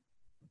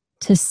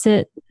to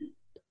sit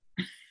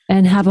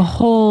and have a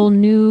whole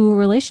new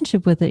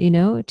relationship with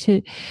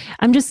it,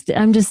 I'm just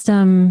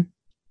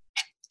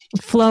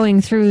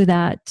flowing through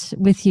that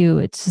with you.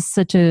 It's just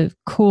such a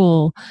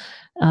cool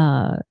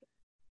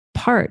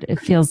part, it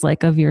feels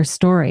like, of your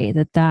story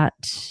that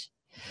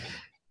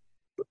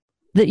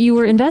you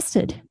were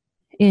invested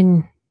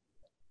in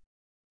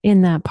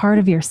that part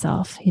of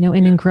yourself, and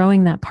in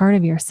growing that part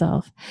of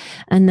yourself,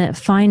 and that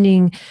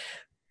finding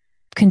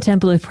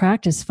contemplative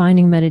practice,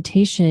 finding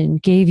meditation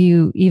gave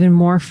you even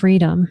more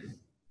freedom.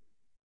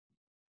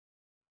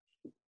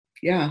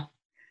 Yeah.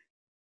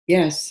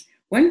 Yes.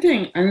 One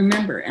thing I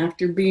remember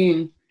after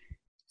being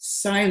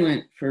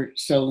silent for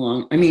so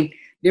long, I mean,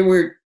 there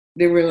were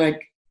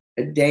like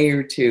a day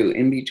or two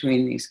in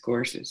between these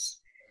courses.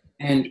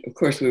 And of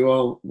course, we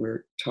all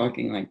were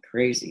talking like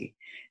crazy.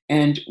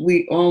 And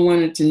we all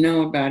wanted to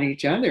know about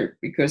each other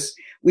because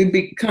we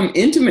become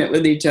intimate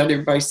with each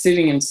other by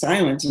sitting in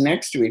silence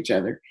next to each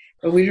other.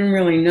 But we didn't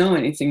really know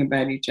anything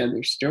about each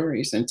other's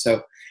stories. And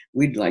so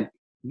we'd like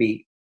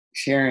be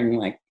sharing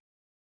like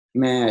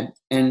mad.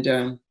 And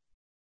I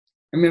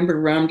remember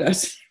Ram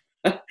Dass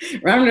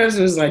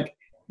was like,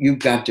 "You've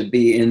got to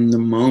be in the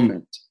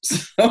moment."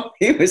 So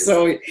he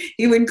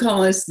would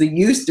call us the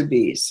used to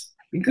be's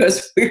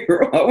because we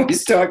were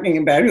always talking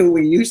about who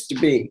we used to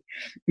be.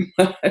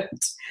 But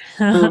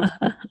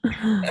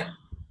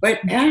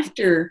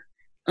after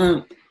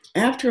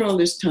all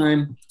this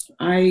time,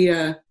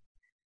 I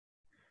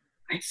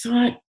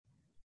thought,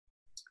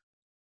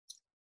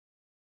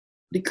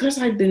 because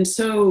I'd been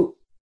so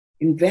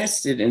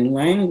invested in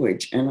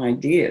language and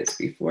ideas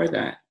before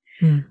that.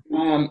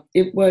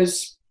 It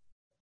was,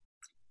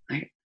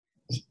 I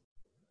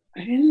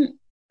didn't,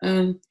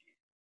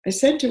 I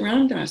said to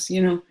Ram Dass,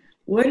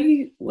 what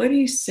do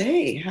you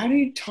say? How do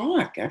you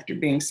talk after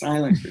being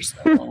silent for so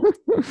long?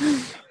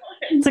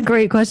 It's a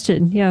great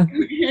question. Yeah.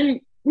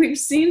 And we've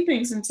seen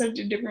things in such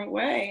a different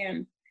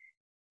way.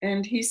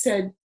 And he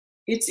said,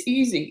 it's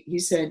easy. He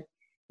said,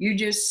 you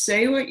just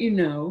say what you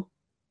know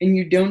and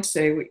you don't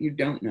say what you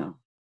don't know.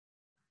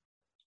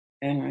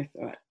 And I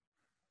thought,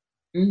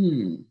 I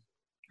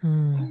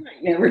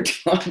might never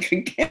talk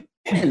again.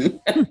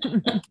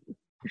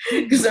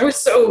 Because I was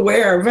so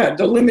aware about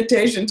the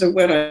limitations of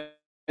what I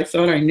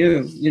thought I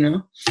knew,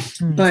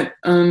 But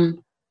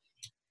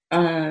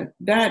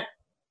that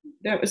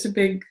was a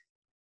big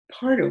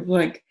part of,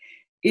 like,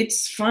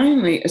 it's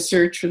finally a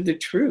search for the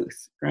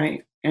truth,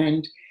 right?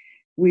 And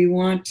we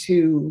want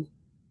to,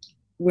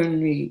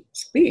 when we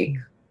speak,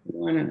 we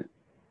want to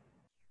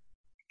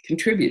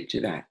contribute to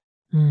that.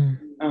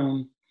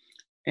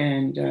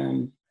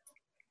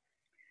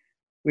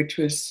 Which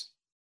was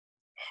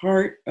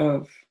part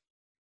of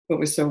what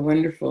was so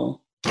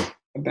wonderful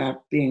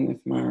about being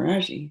with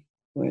Maharaji,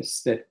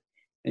 was that,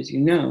 as you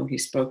know, he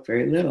spoke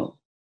very little.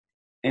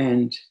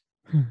 And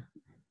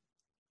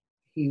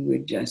he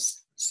would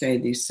just say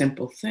these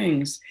simple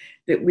things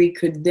that we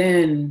could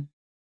then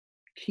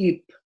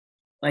keep,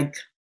 like,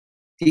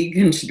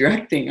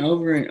 deconstructing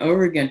over and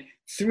over again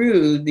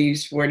through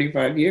these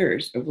 45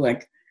 years of,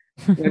 like,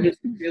 what does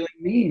it really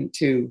mean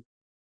to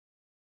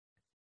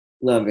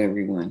love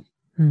everyone,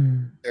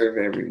 serve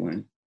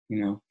everyone,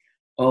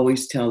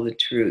 always tell the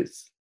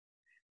truth.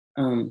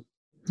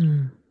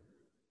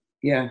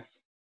 Yeah.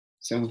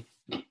 So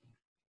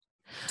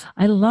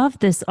I love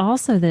this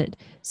also, that,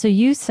 so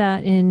you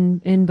sat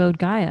in Bodh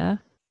Gaya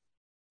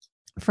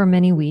for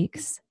many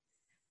weeks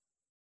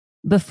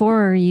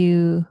before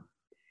you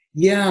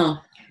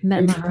met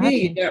and for Maharaji.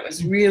 me, that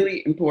was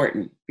really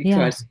important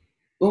because,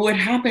 well, what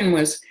happened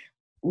was,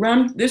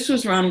 this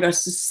was Ram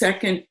Dass's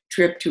second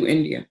trip to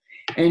India.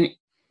 And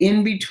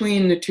in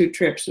between the two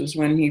trips was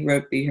when he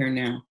wrote Be Here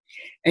Now.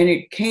 And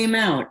it came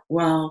out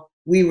while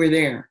we were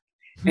there.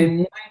 And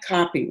one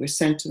copy was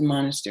sent to the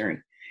monastery.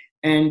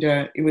 And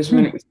it was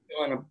when it was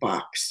still in a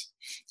box.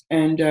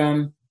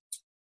 And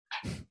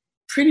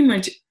pretty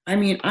much,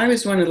 I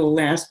was one of the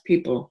last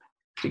people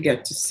to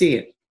get to see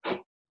it.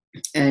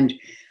 And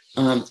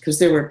because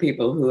there were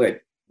people who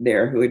had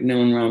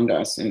known Ram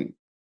Dass and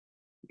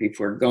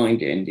before going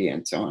to India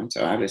and so on.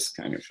 So I was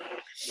kind of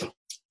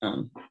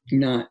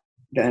not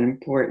that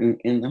important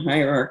in the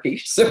hierarchy.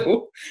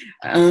 So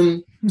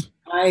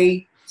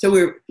we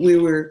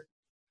were,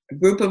 a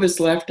group of us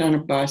left on a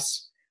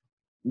bus.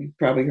 You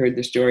probably heard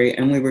the story.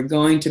 And we were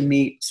going to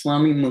meet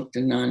Swami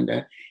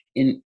Muktananda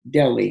in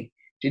Delhi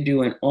to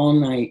do an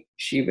all-night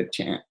Shiva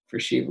chant for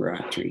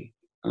Shivaratri.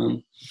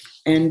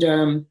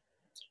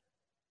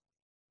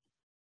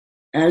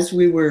 As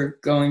we were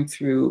going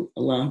through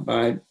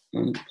Allahabad,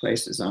 one of the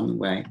places on the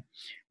way,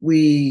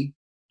 we,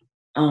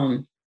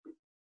 and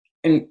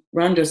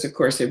Ram Dass, of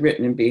course, had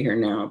written in Be Here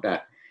Now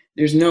about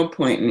there's no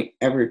point in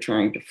ever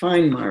trying to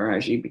find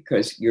Maharaji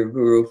because your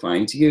guru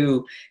finds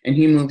you and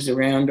he moves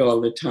around all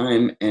the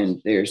time,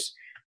 and there's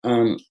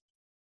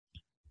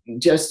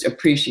just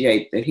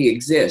appreciate that he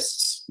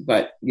exists,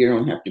 but you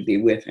don't have to be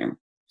with him.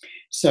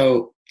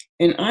 So,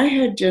 and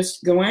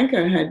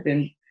Goenka had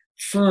been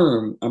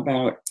firm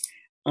about,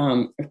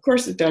 of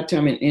course, at that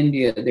time in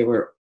India, there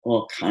were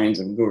all kinds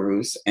of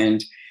gurus,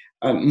 and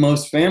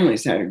most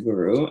families had a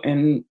guru,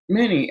 and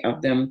many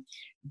of them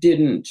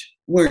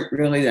weren't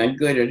really that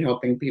good at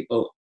helping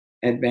people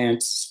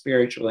advance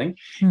spiritually.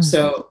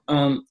 So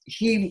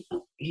he,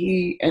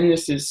 and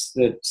this is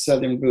the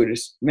Southern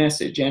Buddhist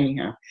message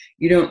anyhow,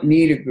 you don't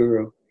need a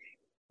guru.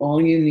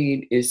 All you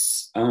need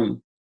is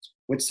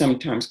what's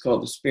sometimes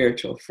called a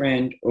spiritual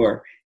friend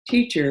or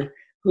teacher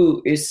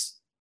who is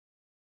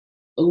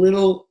a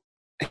little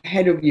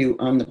ahead of you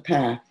on the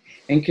path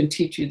and can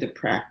teach you the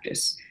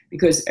practice,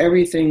 because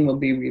everything will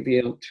be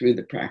revealed through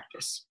the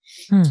practice.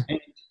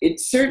 And it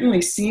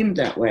certainly seemed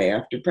that way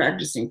after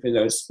practicing for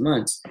those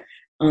months.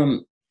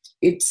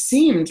 It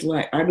seemed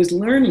like I was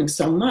learning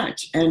so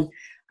much, and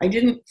I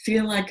didn't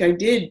feel like I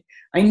did.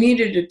 I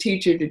needed a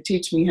teacher to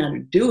teach me how to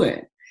do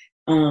it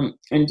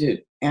and to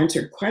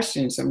answer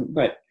questions.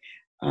 But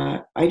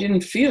I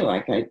didn't feel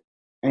like I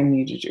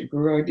needed a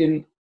guru. I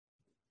didn't.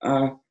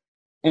 And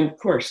of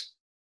course,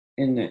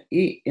 in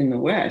the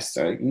West,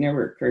 it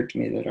never occurred to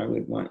me that I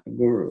would want a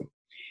guru.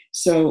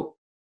 So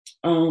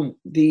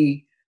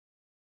we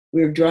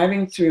were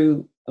driving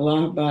through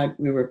Allahabad.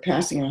 We were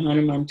passing a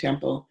Hanuman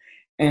temple,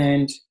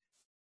 and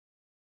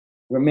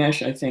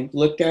Ramesh, I think,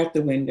 looked out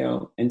the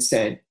window and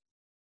said,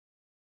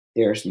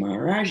 "There's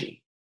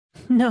Maharaji."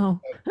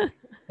 No.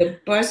 The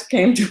bus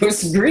came to a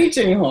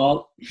screeching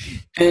halt,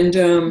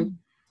 and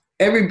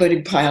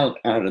everybody piled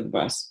out of the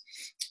bus.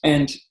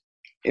 And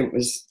it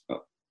was,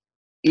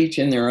 each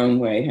in their own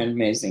way had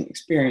amazing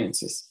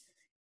experiences.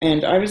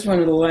 And I was one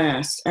of the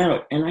last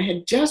out, and I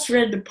had just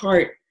read the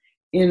part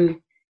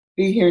in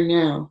be here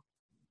now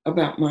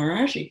about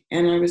Maharaji.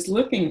 And I was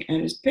looking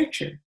at his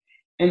picture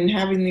and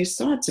having these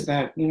thoughts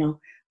about,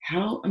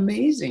 how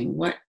amazing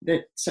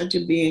that such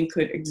a being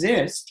could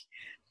exist.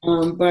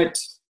 But,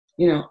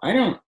 I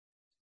don't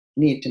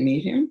need to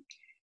meet him.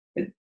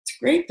 It's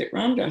great that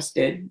Ram Dass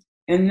did.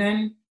 And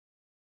then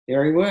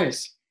there he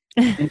was.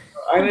 And so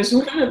I was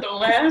one of the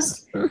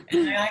last,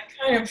 and I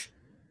kind of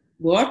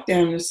walked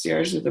down the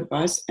stairs of the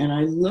bus and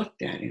I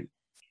looked at him.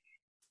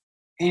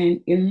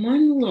 And in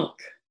one look,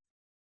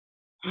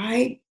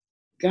 I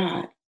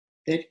got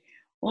that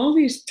all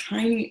these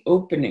tiny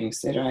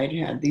openings that I'd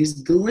had,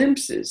 these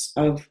glimpses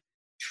of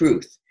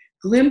truth,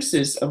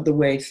 glimpses of the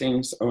way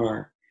things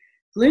are,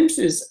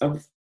 glimpses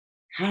of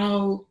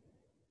how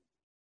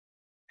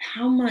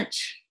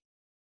much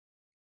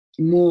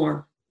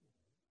more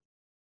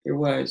there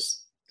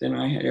was than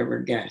I had ever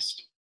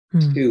guessed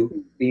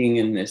to being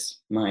in this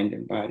mind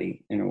and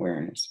body and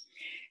awareness.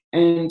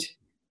 And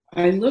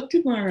I looked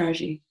at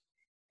Maharaji,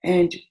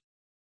 and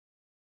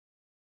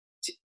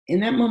in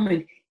that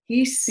moment,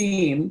 he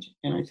seemed,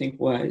 and I think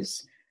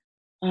was,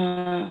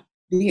 the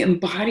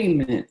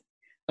embodiment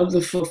of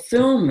the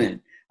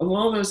fulfillment of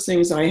all those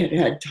things I had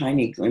had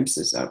tiny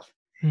glimpses of.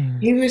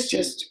 He was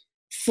just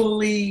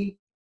fully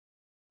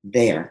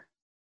there.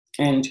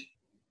 And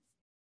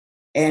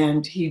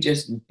he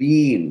just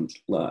beamed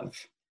love.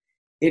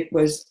 It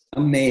was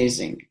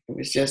amazing. It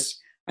was just,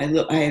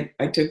 I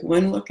took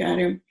one look at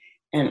him,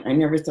 and I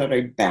never thought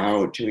I'd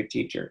bow to a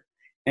teacher.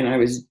 And I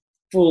was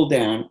full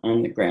down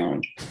on the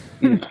ground.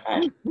 And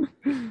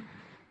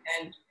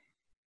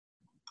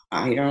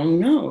I don't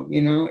know,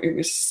 it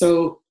was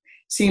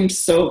seemed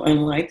so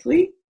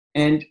unlikely,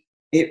 and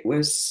it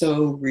was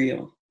so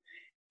real.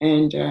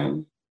 And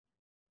I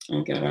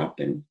got up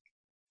and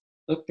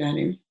looked at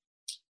him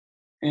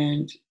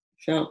and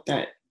felt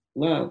that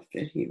love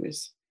that he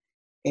was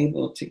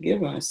able to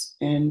give us.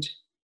 And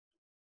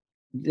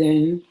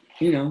then,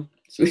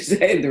 as we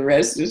say, the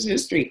rest is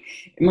history.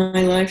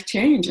 My life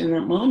changed in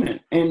that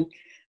moment. And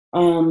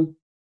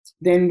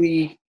then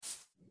we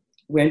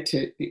went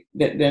to,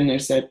 then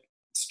there's that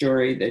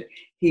story that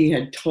he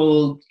had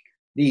told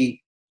the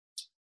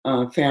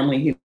family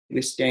he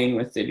was staying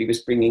with that he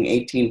was bringing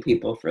 18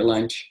 people for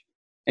lunch.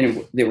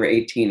 And there were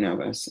 18 of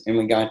us, and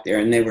we got there,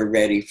 and they were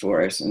ready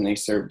for us, and they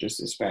served us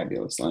this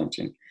fabulous lunch.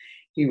 And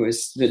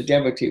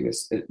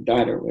the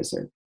daughter was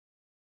a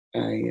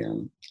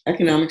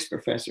economics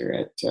professor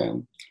at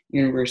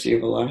University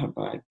of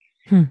Allahabad.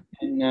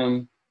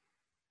 And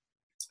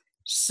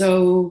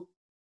so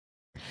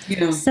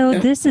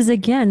this is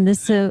again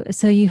this.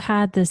 So you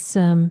had this.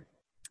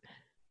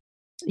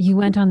 You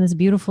went on this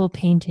beautiful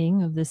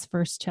painting of this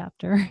first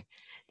chapter.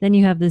 Then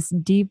you have this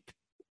deep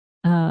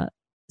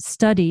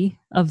study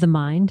of the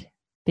mind,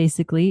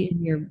 basically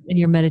in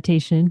your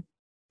meditation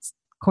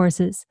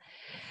courses.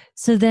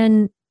 So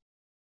then,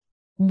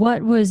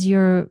 what was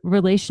your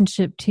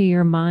relationship to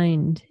your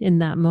mind in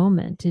that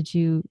moment? Did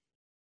you?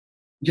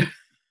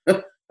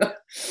 I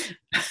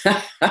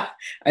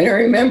don't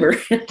remember.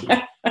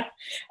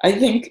 I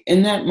think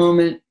in that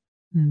moment,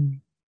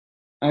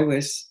 I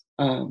was.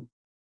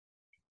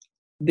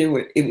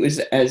 It was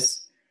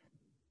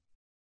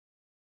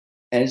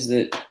as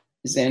the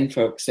Zen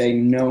folks say,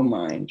 no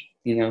mind.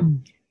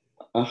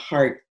 A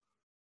heart.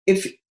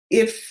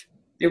 If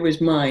there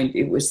was mind,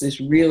 it was this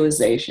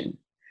realization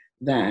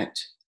that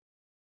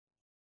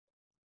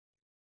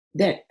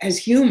as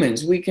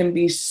humans, we can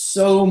be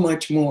so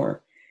much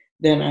more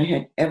than I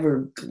had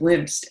ever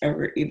glimpsed,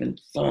 ever even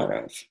thought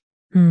of.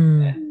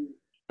 And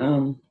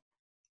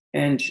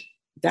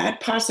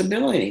that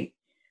possibility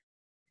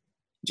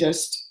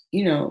just,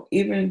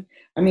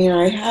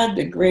 I had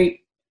the great,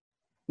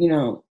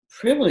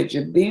 privilege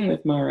of being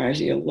with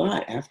Maharaji a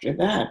lot after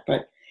that.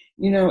 But,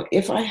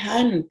 if I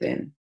hadn't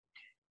been,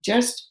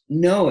 just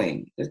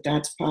knowing that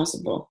that's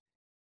possible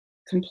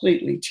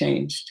completely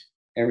changed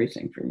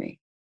everything for me.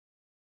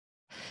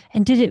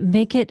 And did it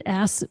make it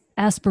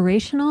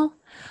aspirational,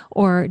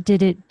 or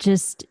did it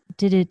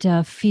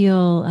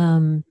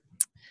feel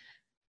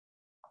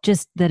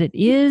just that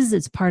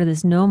it's part of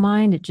this no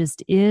mind, it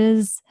just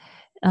is?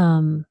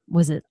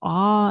 Was it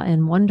awe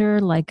and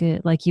wonder, like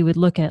you would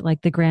look at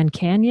like the Grand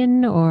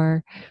Canyon,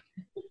 or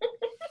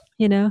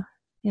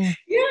Yeah,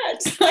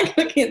 it's like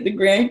looking at the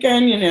Grand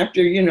Canyon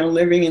after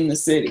living in the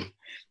city.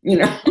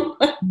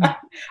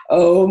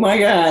 Oh my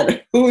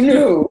God, who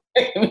knew?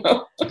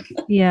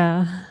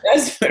 Yeah.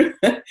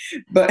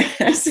 But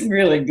that's a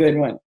really good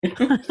one.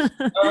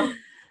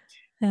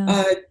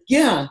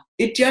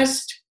 It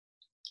just,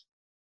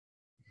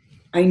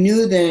 I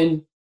knew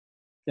then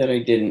that I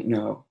didn't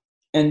know.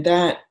 And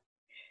that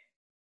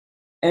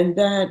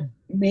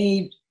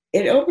made,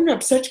 it opened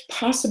up such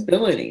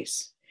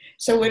possibilities.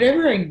 So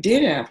whatever I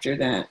did after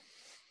that,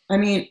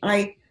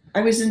 I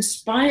was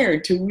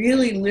inspired to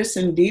really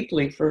listen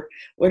deeply for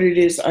what it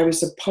is I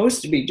was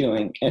supposed to be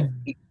doing at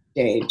each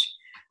stage.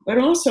 But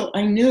also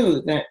I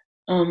knew that,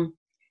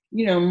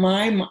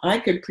 I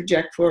could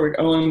project forward,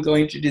 I'm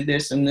going to do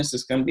this and this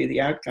is going to be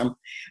the outcome.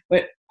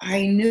 But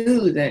I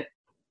knew that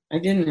I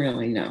didn't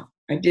really know.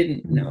 I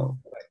didn't know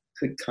what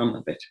could come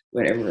of it,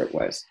 whatever it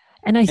was.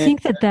 And I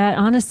think that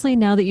honestly,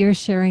 now that you're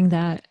sharing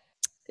that,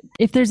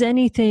 if there's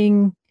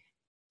anything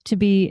to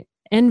be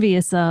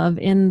envious of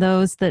in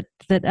those that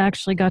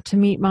actually got to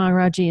meet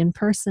Maharaji in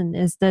person,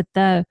 is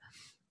that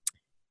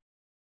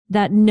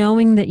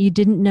knowing that you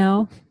didn't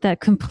know, that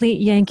complete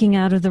yanking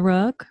out of the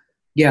rug,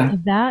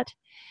 of that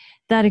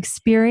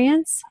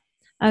experience.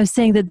 I was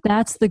saying that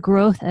that's the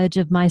growth edge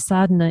of my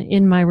sadhana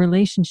in my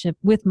relationship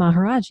with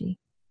Maharaji.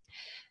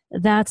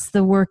 That's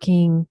the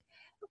working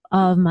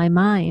of my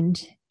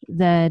mind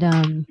that,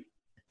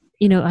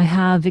 I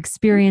have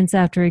experience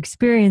after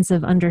experience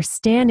of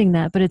understanding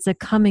that, but it's a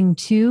coming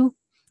to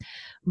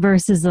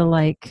versus a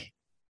like.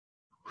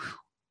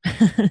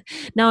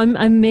 Now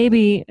I'm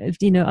maybe,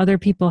 other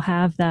people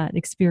have that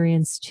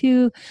experience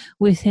too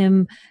with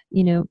him,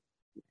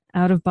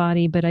 out of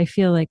body, but I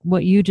feel like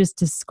what you just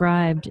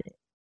described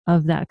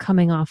of that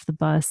coming off the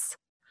bus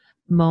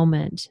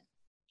moment,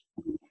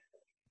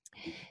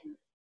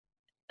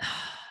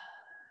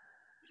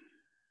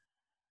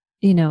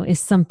 is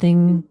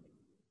something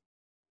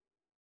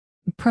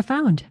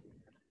profound.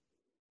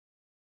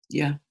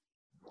 Yeah.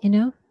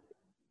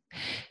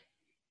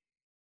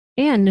 And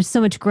there's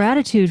so much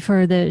gratitude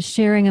for the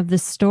sharing of the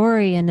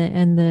story and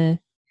the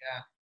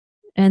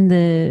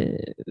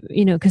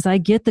because I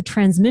get the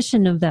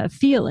transmission of that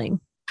feeling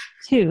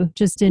too,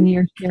 just in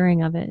your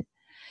sharing of it.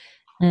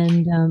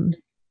 And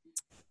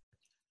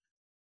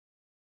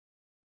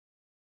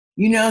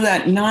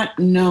that not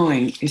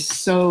knowing is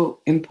so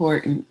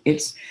important.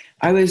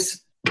 I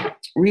was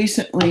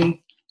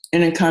recently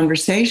in a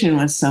conversation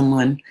with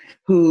someone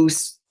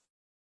who's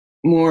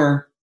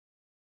more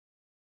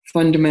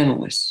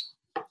fundamentalist.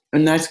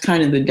 And that's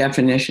kind of the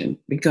definition,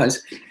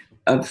 because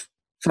of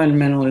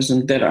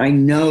fundamentalism, that I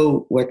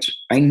know what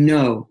I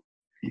know.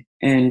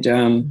 And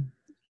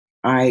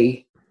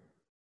I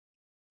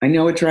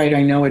know it's right,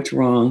 I know it's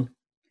wrong.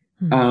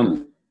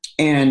 Mm-hmm.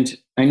 And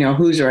I know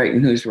who's right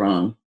and who's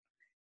wrong.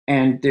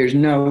 And there's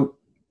no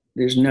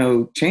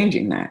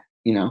changing that,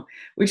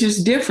 which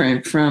is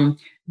different from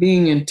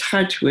being in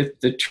touch with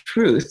the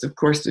truth. Of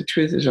course, the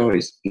truth is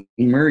always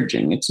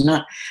emerging. It's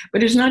not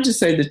to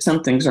say that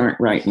some things aren't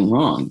right and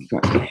wrong,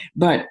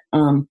 but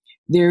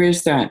there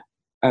is that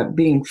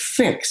being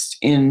fixed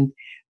in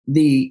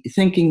the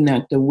thinking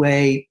that the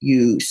way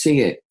you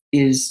see it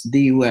is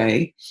the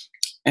way,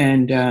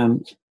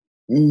 and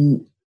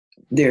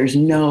there's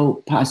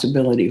no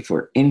possibility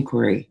for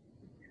inquiry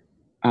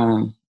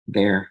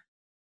there.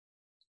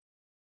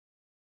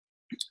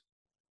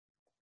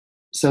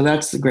 So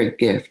that's the great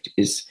gift,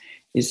 is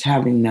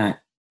having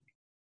that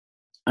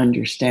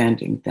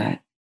understanding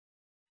that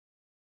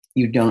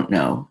you don't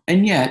know,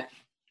 and yet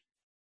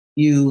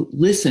you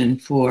listen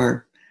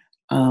for,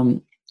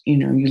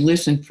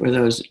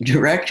 those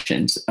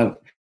directions of,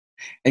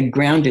 and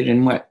grounded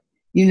in what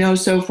you know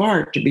so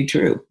far to be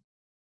true.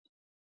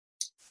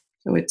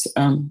 So it's,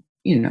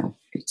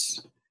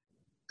 it's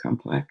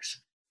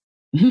complex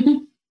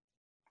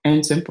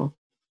and simple.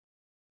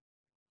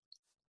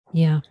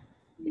 Yeah.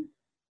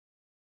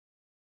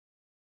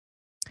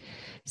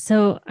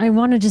 So I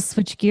want to just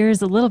switch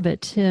gears a little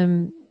bit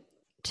to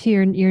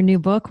your new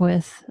book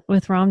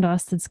with Ram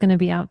Dass that's going to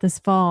be out this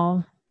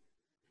fall.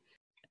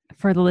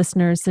 For the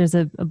listeners, there's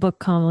a book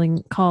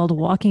called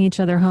Walking Each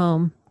Other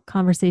Home,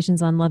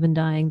 Conversations on Love and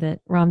Dying,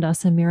 that Ram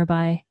Dass and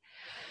Mirabai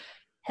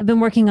have been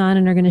working on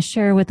and are going to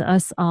share with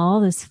us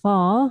all this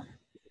fall.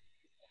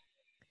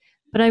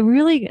 But I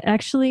really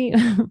actually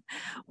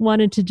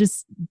wanted to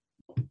just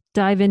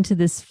dive into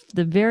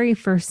the very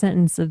first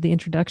sentence of the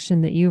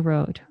introduction that you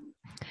wrote.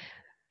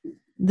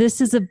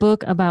 This is a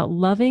book about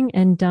loving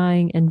and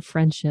dying and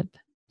friendship.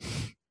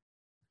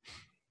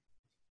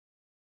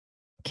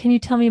 Can you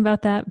tell me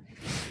about that?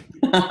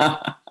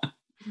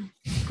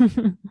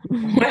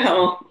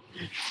 Well,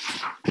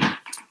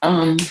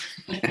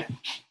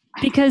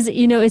 because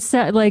to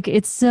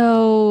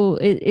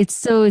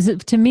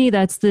me,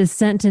 that's the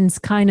sentence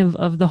kind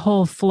of the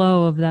whole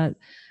flow of that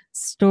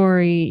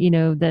story,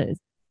 that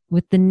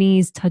with the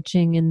knees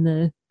touching in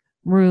the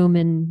room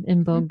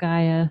in Bodh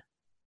Gaya.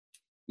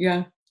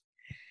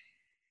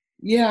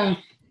 Yeah.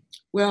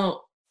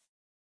 Well,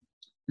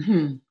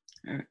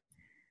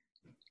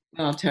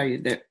 I'll tell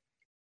you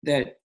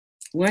that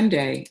one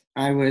day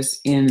I was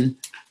in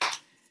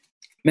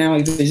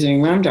Maui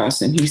visiting Ram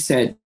Dass, and he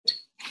said,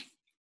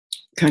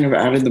 kind of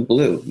out of the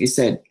blue, he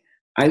said,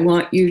 I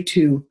want you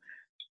to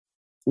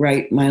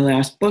write my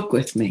last book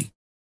with me.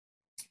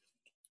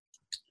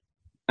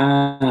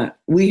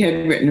 We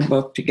had written a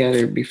book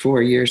together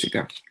before, years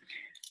ago.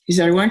 He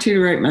said, I want you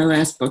to write my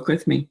last book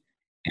with me.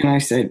 And I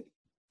said,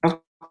 of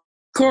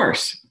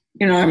course.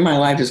 My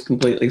life is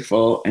completely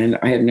full, and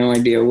I had no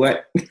idea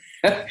what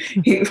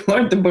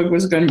the book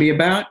was going to be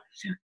about,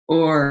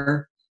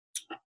 or,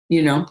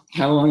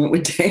 how long it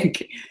would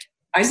take.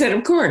 I said,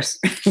 of course.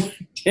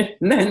 And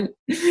then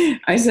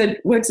I said,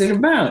 what's it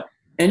about?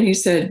 And he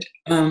said,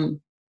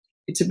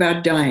 it's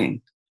about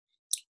dying.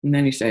 And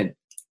then he said,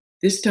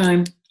 this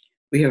time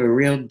we have a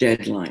real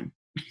deadline.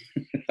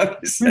 I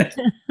said,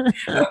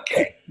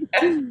 okay.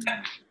 And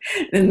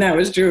that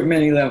was true at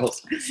many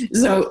levels.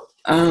 So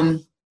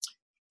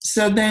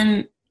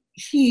then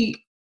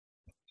he,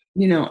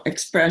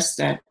 expressed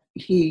that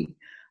he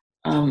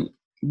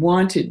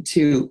wanted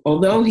to,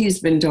 although he's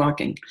been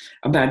talking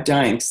about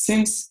dying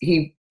since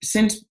Be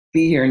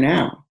Here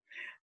Now,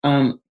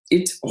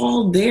 it's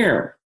all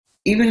there,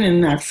 even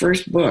in that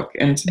first book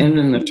and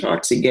in the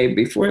talks he gave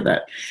before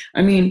that.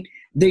 I mean,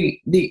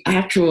 the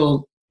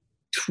actual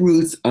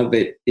truth of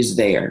it is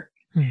there.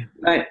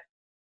 But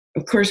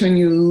of course, when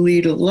you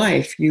lead a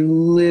life, you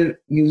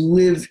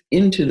live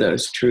into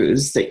those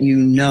truths that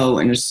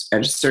at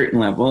a certain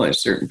level, at a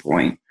certain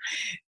point.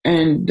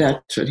 And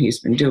that's what he's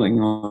been doing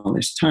all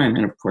this time.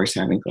 And of course,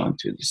 having gone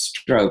through the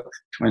stroke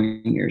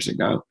 20 years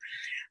ago,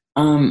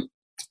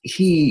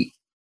 he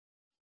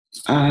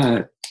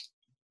had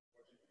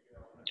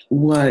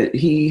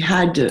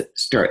to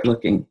start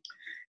looking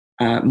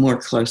more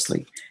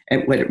closely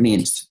at what it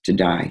means to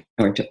die,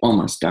 or to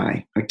almost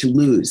die, or to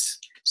lose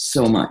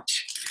so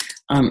much.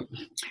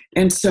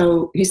 And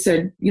so he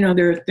said,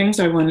 there are things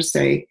I want to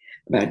say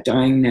about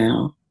dying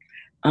now,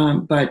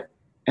 but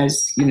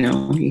as you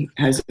know, he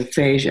has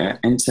aphasia,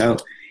 and so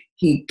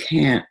he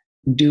can't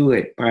do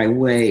it by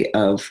way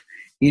of,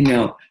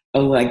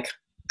 a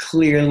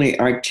clearly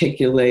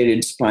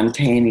articulated,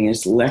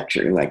 spontaneous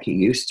lecture like he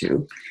used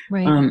to.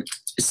 Right.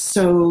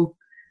 So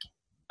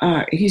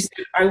he said,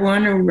 I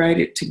want to write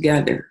it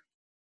together.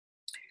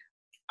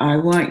 I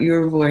want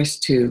your voice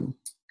too.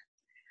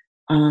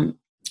 And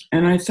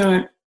I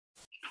thought,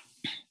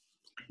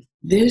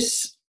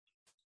 this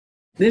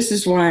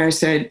is why I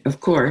said, of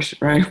course,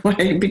 right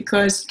away,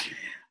 because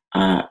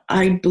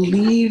I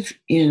believe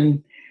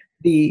in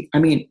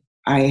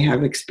I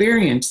have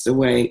experienced the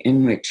way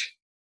in which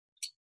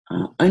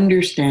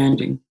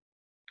understanding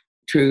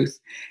truth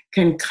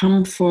can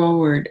come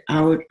forward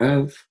out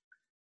of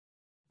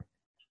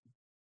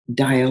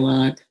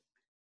dialogue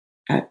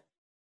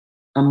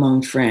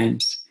among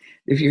friends.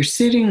 If you're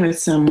sitting with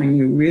someone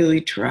you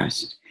really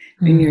trust,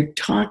 and you're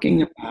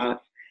talking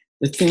about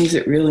the things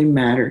that really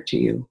matter to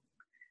you,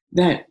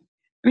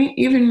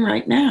 even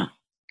right now,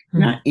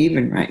 not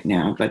even right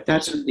now, but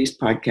that's what these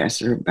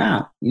podcasts are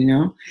about,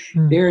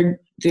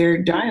 They're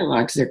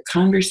dialogues, they're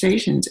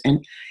conversations,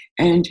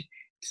 and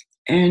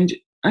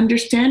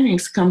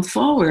understandings come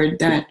forward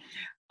that,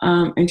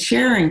 and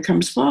sharing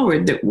comes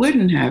forward that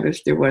wouldn't have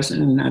if there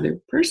wasn't another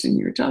person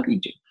you're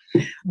talking to.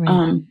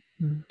 Right.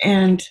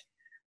 And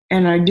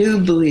I do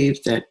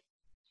believe that,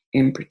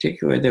 in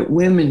particular, that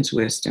women's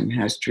wisdom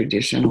has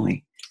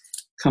traditionally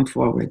come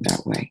forward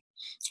that way,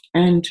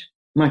 and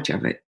much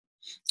of it.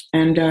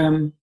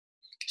 And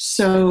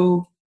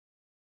so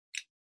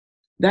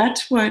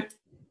that's what's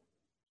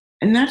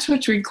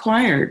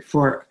required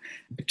for,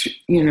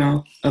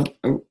 a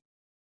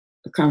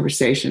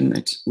conversation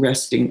that's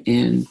resting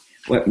in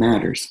what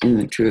matters, in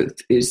the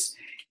truth, is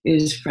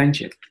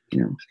friendship,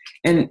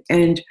 and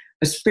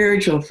a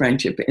spiritual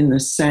friendship, in the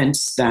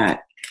sense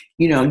that,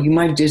 you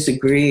might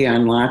disagree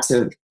on lots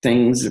of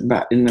things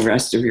about in the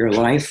rest of your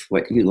life,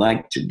 what you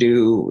like to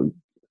do,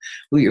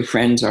 who your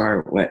friends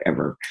are,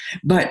 whatever.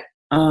 But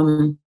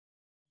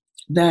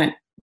that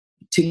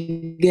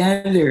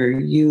together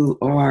you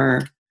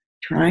are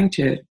trying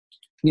to,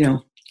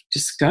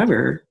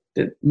 discover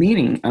the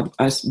meaning of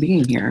us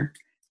being here,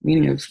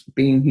 meaning of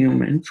being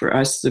human. For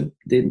us, the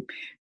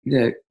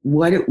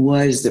what it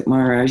was that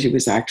Maharaji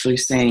was actually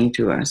saying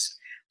to us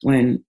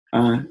when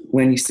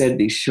he said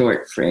these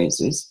short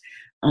phrases.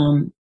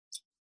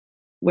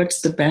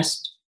 What's the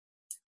best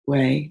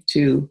way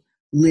to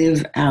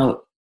live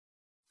out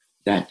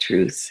that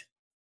truth?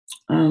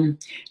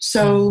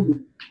 So,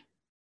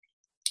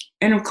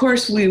 and of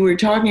course, we were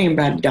talking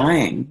about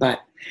dying,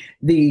 but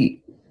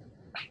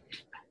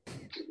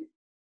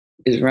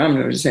as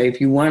Ramana would say, if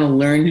you want to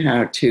learn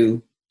how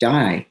to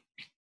die,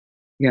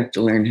 you have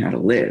to learn how to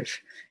live.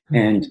 Mm-hmm.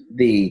 And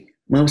the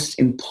most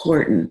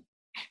important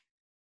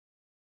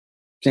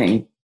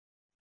thing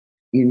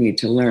you need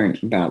to learn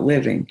about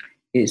living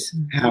is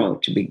how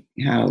to be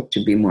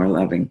more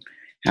loving,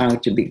 how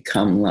to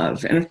become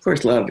love. And of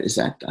course, love is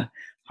at the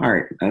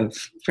heart of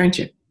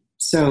friendship.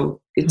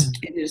 So it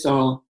is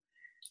all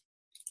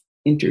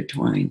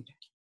intertwined.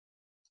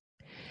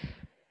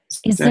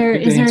 Is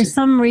there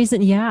some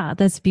reason? Yeah,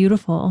 that's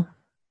beautiful.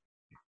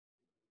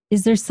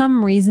 Is there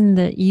some reason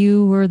that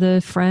you were the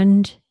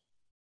friend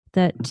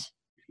that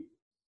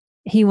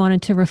he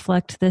wanted to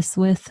reflect this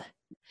with?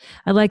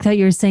 I like that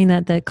you're saying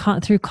that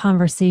through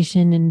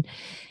conversation and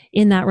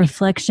in that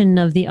reflection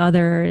of the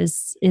other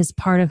is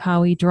part of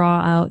how we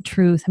draw out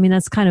truth. I mean,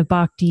 that's kind of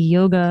bhakti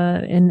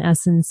yoga in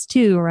essence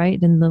too, right?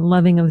 And the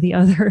loving of the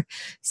other,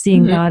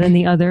 seeing God in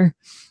the other.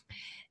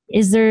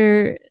 Is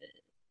there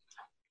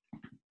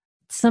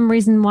some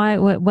reason why?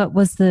 What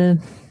was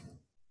the?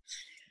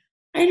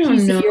 I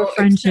don't know. Your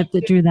friendship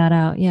that drew that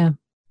out, yeah.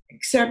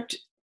 Except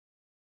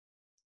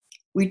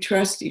we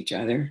trust each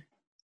other.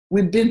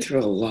 We've been through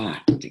a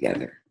lot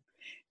together,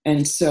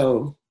 and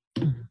so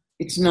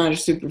it's not a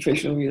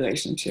superficial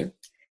relationship.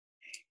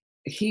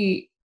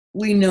 We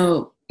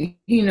know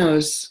he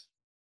knows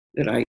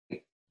that I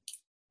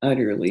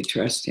utterly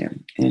trust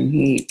him, and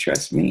he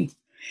trusts me.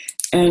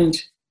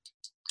 And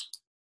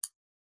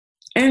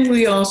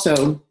we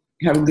also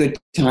have a good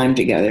time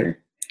together.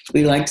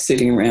 We like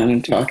sitting around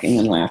and talking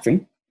and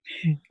laughing.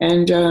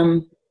 And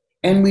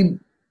we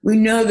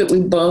know that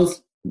we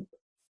both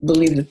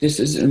believe that this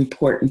is an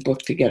important book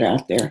to get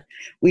out there.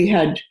 We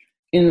had,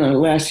 in the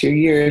last few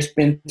years,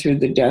 been through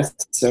the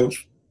deaths of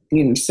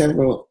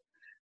several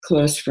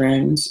close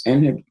friends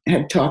and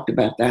had talked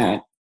about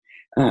that.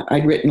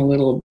 I'd written a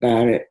little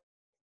about it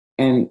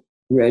and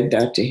read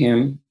that to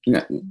him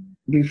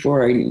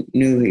before I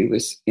knew he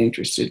was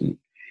interested in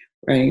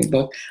writing a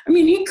book. I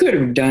mean, he could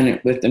have done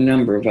it with a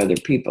number of other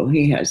people.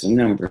 He has a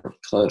number of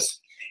close,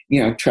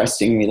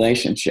 trusting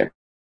relationships.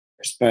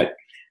 But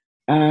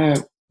I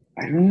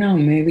don't know,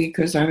 maybe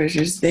because I was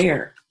just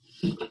there.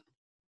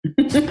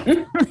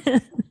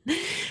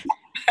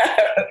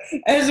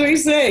 As we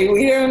say,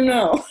 we don't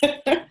know.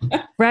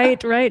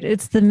 Right.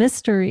 It's the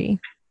mystery.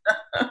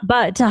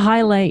 But to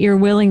highlight your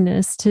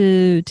willingness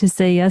to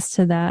say yes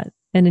to that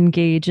and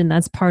engage, and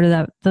that's part of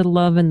that, the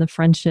love and the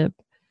friendship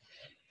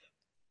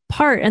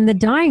part and the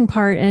dying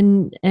part.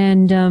 And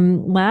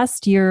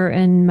last year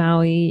in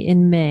Maui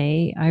in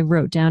May, I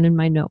wrote down in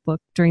my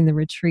notebook during the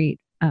retreat,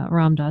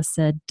 Ram Dass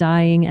said,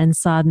 dying and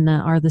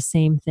sadhana are the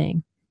same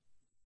thing.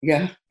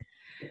 Yeah.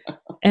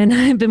 And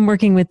I've been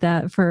working with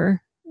that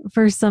for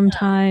some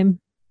time.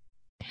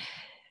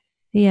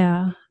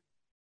 Yeah.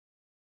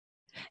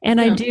 And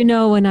I do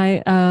know when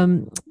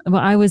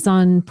I was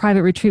on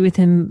private retreat with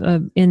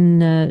him in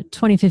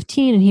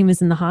 2015, and he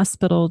was in the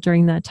hospital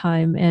during that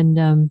time.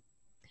 And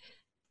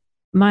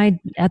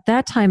at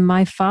that time,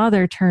 my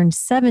father turned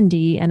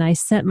 70, and I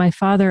sent my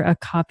father a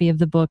copy of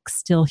the book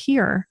Still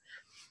Here.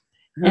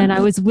 Mm-hmm. And I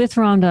was with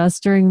Ram Dass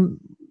during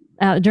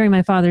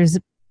my father's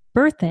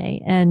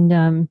birthday,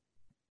 and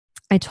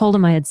I told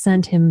him I had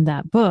sent him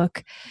that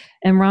book,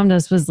 and Ram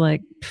Dass was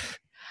like,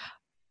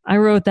 I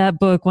wrote that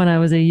book when I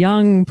was a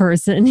young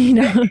person,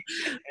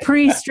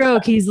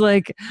 pre-stroke. He's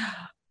like,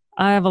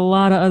 I have a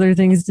lot of other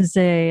things to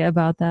say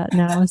about that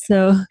now.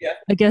 So yeah.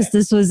 I guess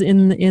this was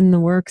in the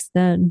works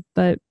then,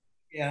 but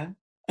yeah.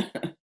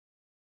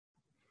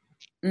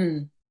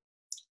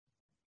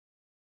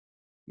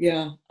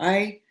 Yeah.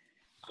 I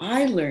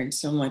learned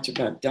so much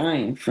about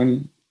dying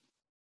from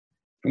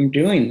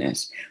doing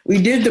this.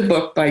 We did the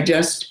book by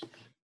just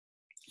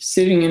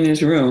sitting in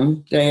his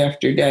room day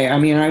after day. I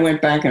mean, I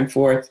went back and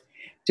forth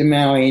to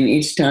Maui, and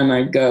each time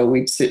I'd go,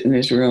 we'd sit in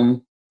his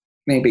room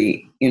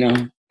maybe,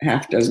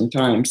 half a dozen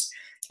times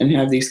and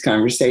have these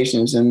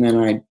conversations, and then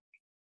I'd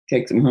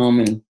take them home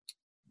and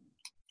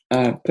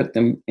put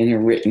them in a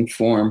written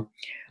form.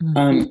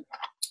 Mm-hmm.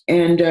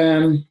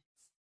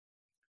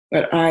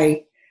 But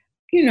I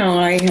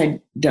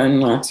had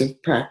done lots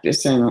of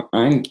practice, and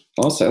I'm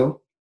also,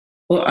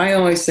 I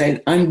always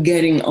said, I'm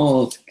getting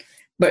old.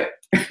 But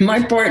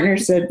my partner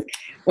said,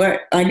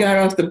 I got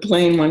off the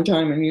plane one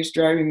time and he was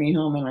driving me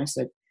home, and I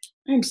said,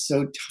 I'm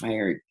so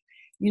tired.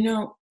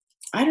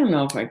 I don't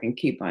know if I can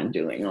keep on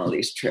doing all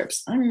these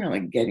trips. I'm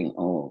really getting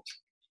old.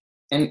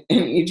 And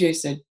EJ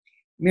said,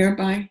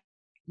 Mirabai,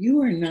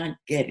 you are not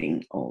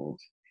getting old.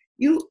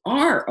 You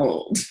are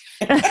old.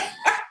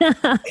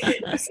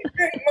 It's a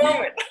great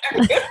moment.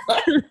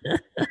 I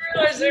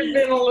realized there'd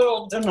been a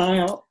little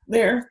denial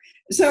there.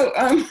 So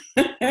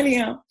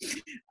anyhow,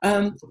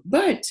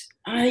 but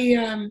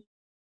I,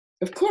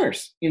 of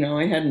course,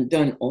 I hadn't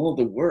done all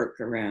the work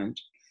around,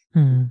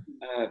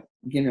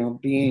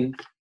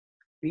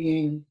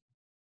 being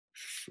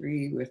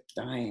free with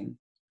dying.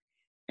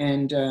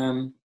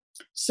 And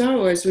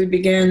so as we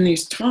began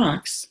these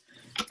talks,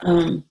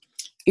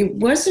 it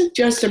wasn't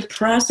just a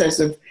process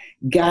of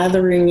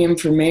gathering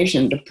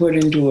information to put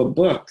into a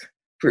book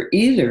for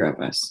either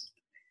of us.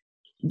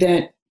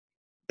 That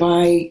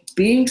by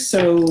being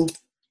so,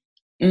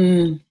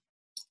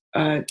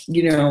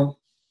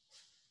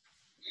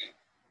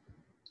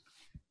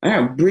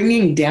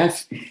 bringing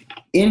death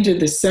into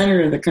the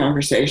center of the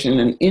conversation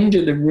and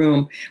into the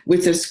room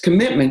with this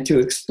commitment to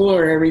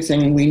explore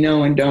everything we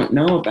know and don't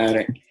know about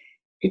it,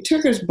 it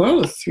took us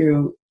both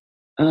through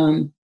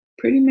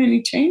pretty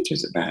many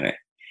changes about it.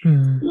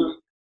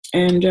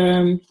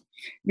 And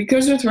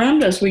because with Ram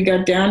Dass, we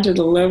got down to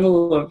the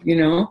level of,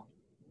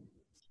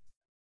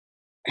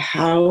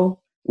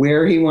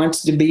 where he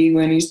wants to be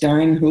when he's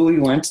dying, who he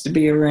wants to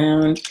be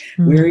around,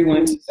 where he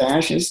wants his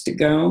ashes to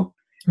go.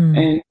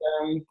 And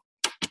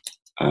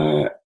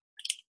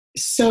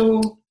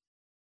so,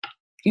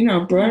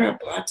 brought up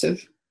lots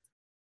of,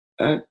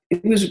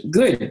 it was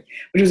good.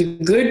 It was a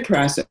good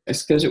process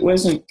because it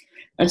wasn't,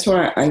 that's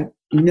why I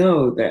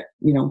know that,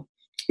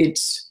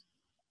 it's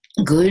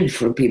good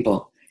for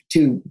people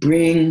to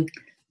bring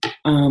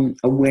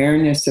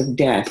awareness of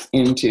death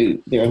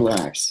into their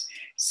lives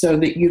so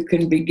that you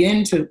can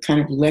begin to kind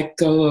of let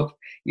go of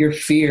your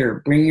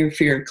fear, bring your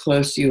fear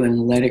close to you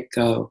and let it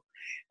go.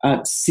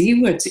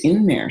 See what's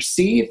in there.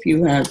 See if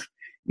you have,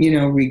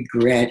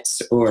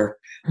 regrets or,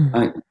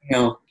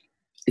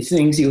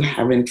 things you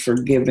haven't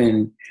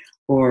forgiven,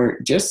 or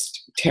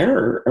just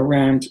terror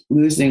around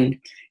losing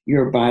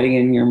your body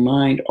and your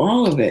mind,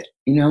 all of it,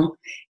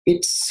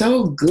 it's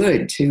so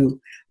good to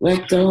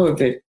let go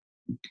of it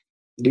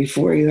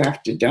before you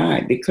have to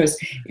die, because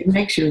it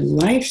makes your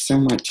life so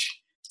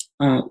much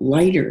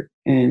lighter,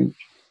 and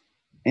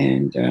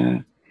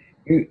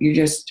you're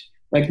just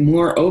like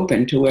more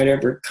open to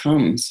whatever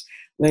comes,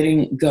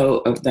 letting go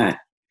of that.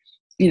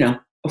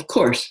 Of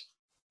course,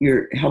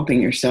 you're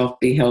helping yourself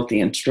be healthy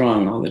and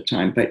strong all the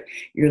time, but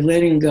you're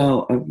letting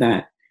go of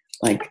that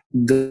like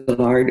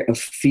guard of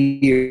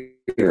fear,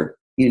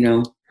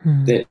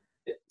 that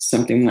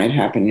something might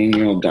happen and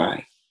you'll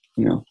die.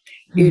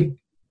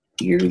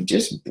 You're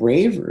just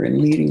braver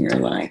in leading your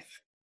life.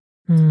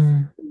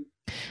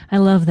 I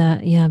love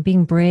that. Yeah,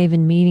 being brave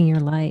and meeting your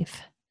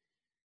life.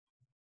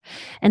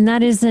 And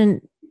that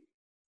isn't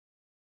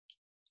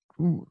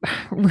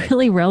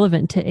really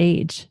relevant to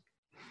age.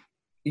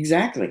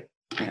 Exactly.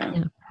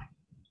 Yeah.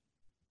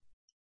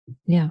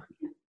 Yeah.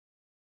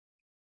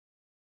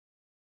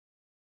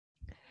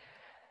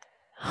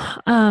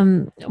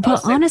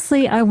 Well,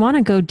 honestly, I want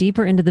to go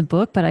deeper into the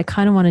book, but I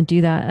kind of want to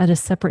do that at a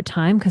separate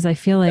time, because I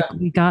feel like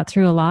we got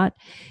through a lot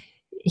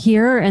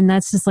here, and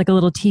that's just like a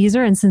little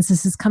teaser. And since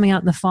this is coming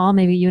out in the fall,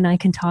 maybe you and I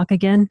can talk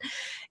again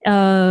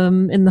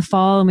in the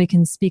fall, and we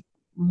can speak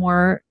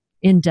more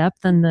in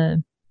depth on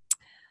the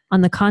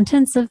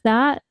contents of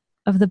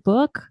the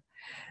book.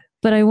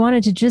 But I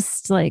wanted to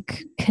just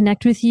like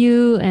connect with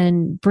you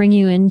and bring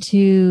you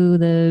into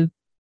the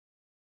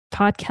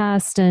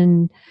podcast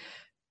and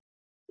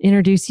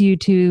introduce you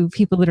to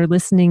people that are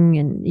listening,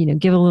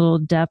 and give a little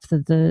depth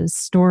of the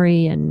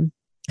story, and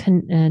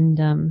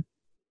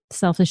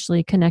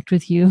selfishly connect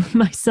with you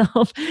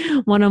myself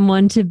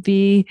one-on-one to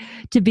be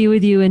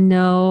with you and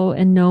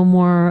know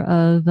more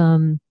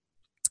of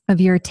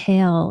your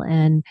tale.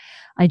 And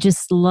I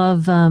just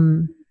love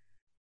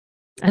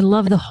I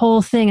love the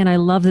whole thing, and I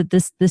love that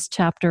this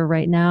chapter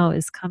right now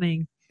is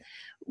coming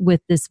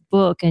with this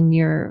book and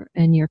your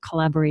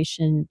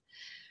collaboration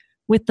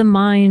with the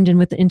mind and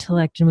with the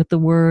intellect and with the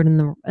word and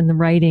the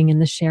writing and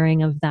the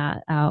sharing of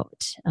that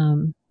out,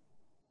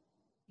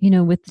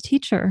 with the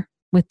teacher,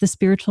 with the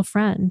spiritual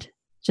friend,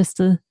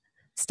 just a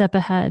step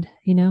ahead,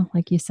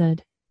 like you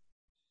said.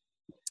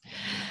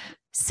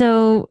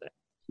 So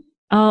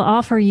I'll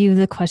offer you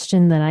the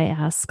question that I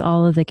ask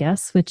all of the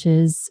guests, which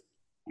is,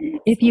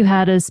 if you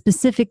had a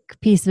specific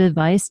piece of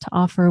advice to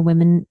offer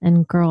women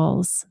and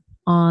girls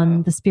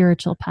on the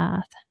spiritual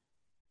path.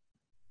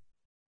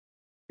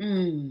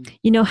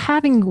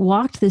 Having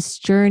walked this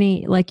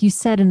journey, like you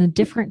said, in a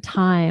different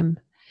time,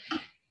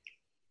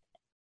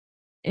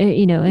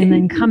 and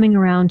then coming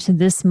around to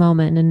this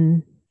moment,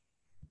 and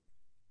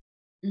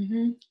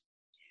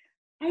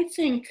I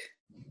think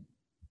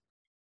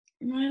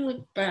when I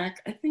look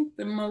back, I think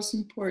the most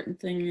important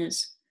thing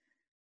is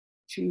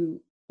to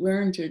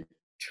learn to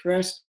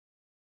trust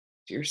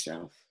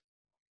yourself.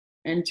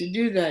 And to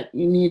do that,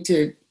 you need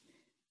to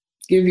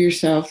give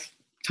yourself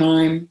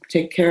time,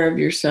 take care of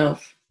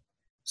yourself,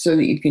 so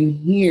that you can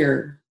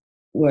hear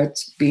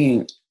what's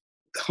being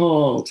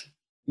called,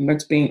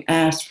 what's being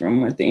asked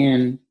from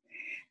within.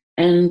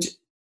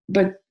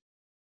 But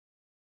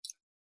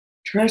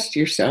trust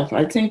yourself.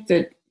 I think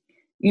that,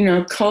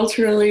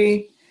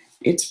 culturally,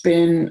 it's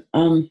been,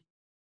 there've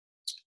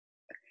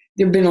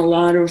been a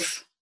lot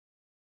of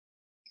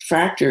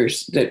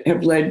factors that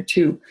have led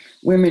to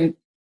women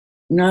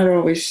not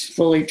always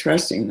fully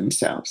trusting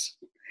themselves.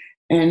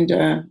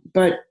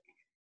 But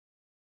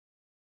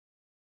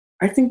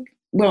I think,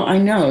 I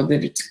know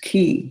that it's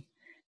key.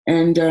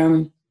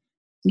 And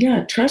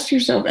trust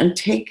yourself and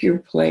take your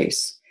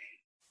place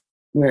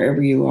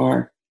wherever you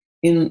are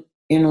in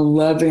a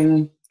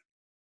loving,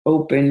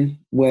 open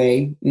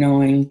way,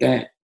 knowing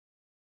that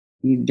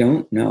you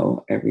don't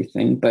know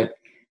everything, but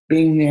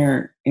being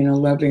there in a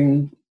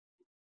loving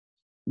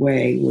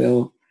way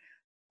will,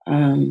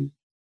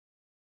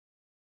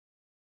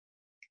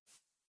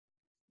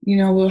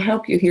 will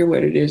help you hear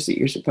what it is that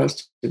you're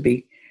supposed to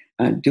be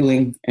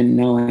doing and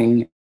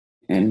knowing,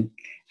 and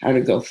how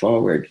to go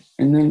forward,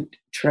 and then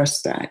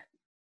trust that.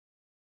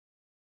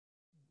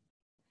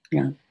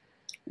 Yeah,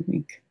 I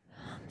think.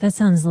 That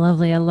sounds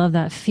lovely. I love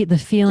that. The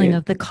feeling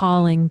of the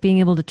calling, being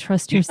able to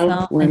trust yourself.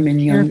 Help women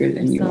younger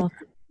than you are.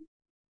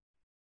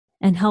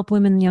 And help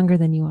women younger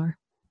than you are.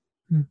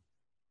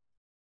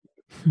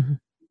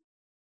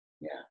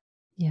 Yeah.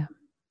 Yeah.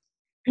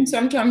 And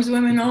sometimes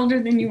women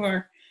older than you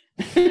are.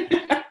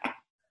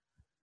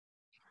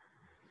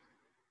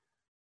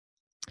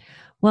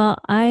 Well,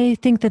 I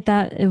think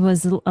that it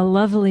was a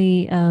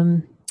lovely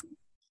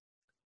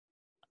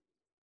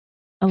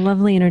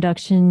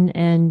introduction,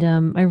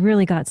 and I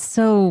really got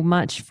so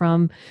much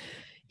from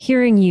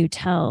hearing you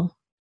tell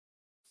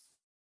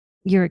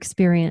your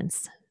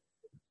experience.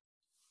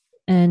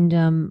 And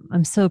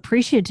I'm so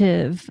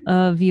appreciative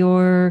of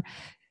your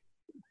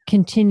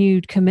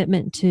continued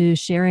commitment to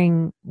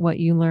sharing what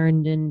you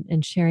learned,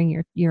 and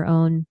sharing your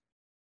own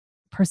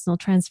personal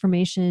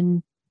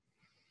transformation,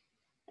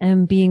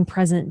 and being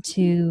present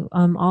to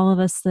all of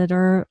us that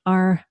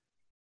are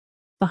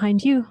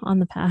behind you on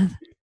the path.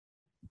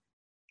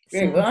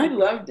 Great. Well, I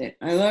loved it.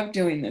 I love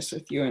doing this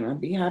with you, and I'll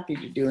be happy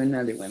to do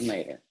another one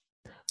later.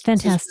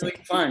 Fantastic. It's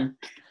really fun.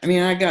 I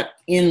mean, I got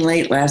in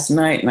late last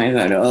night, and I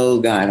thought,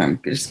 oh, God,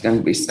 I'm just going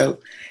to be so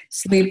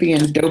sleepy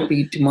and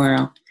dopey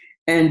tomorrow.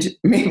 And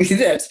maybe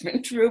that's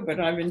been true, but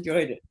I've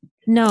enjoyed it.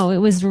 No, it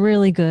was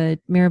really good,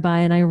 Mirabai,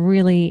 and I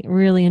really,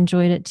 really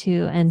enjoyed it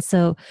too. And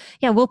so,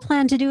 yeah, we'll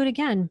plan to do it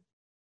again.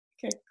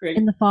 Okay, great.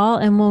 In the fall,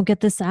 and we'll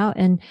get this out.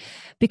 And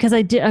because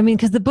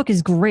because the book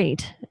is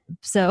great.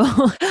 So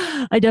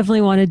I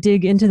definitely want to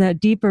dig into that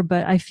deeper,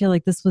 but I feel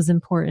like this was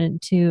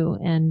important too.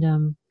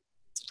 And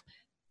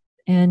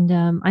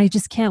I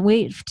just can't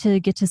wait to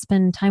get to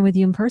spend time with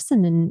you in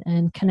person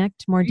and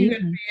connect more deeply. Are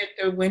you going to be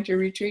at the winter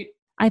retreat?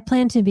 I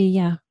plan to be,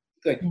 yeah.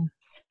 Good. Yeah.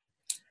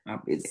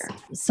 I'll be there.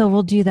 So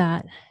we'll do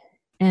that.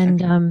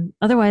 And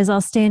otherwise, I'll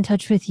stay in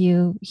touch with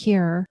you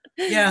here.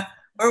 Yeah.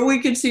 Or we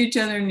could see each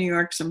other in New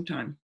York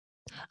sometime.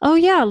 Oh,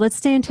 yeah. Let's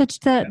stay in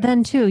touch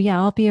then, too.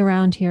 Yeah, I'll be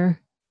around here.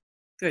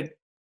 Good.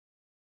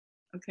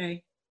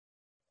 Okay.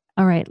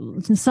 All right.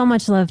 So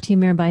much love to you,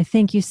 Mirabai.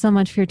 Thank you so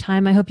much for your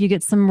time. I hope you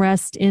get some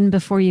rest in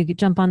before you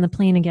jump on the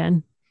plane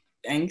again.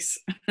 Thanks.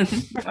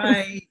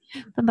 Bye.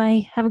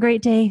 Bye-bye. Have a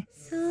great day.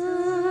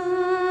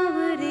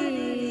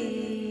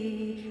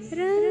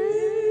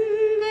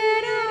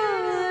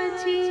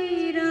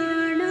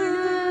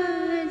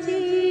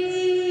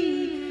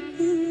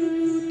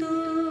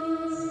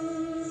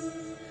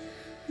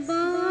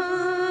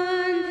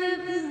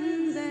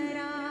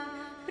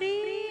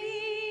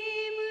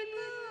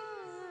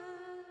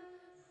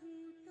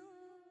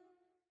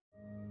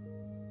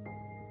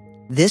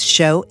 This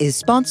show is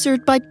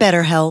sponsored by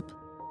BetterHelp.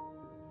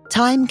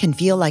 Time can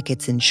feel like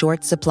it's in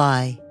short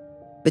supply.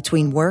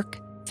 Between work,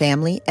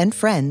 family, and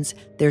friends,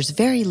 there's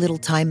very little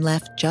time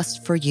left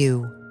just for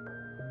you.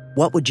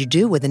 What would you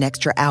do with an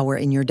extra hour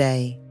in your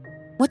day?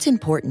 What's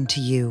important to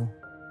you?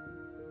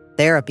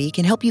 Therapy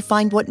can help you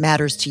find what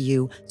matters to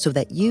you so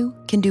that you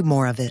can do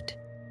more of it.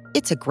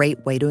 It's a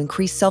great way to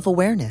increase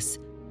self-awareness,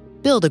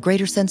 build a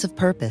greater sense of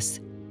purpose,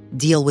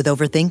 deal with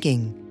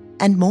overthinking,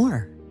 and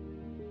more.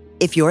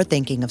 If you're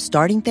thinking of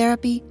starting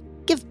therapy,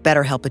 give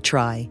BetterHelp a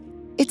try.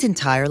 It's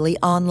entirely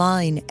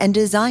online and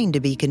designed to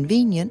be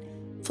convenient,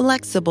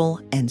 flexible,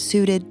 and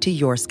suited to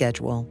your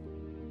schedule.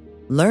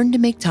 Learn to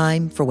make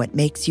time for what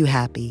makes you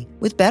happy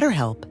with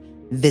BetterHelp.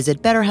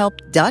 Visit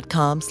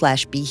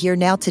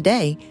BetterHelp.com/BeHereNow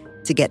today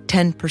to get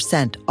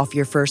 10% off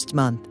your first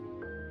month.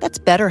 That's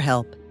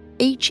BetterHelp,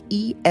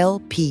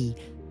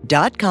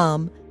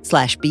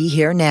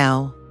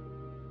 HELP.com/BeHereNow.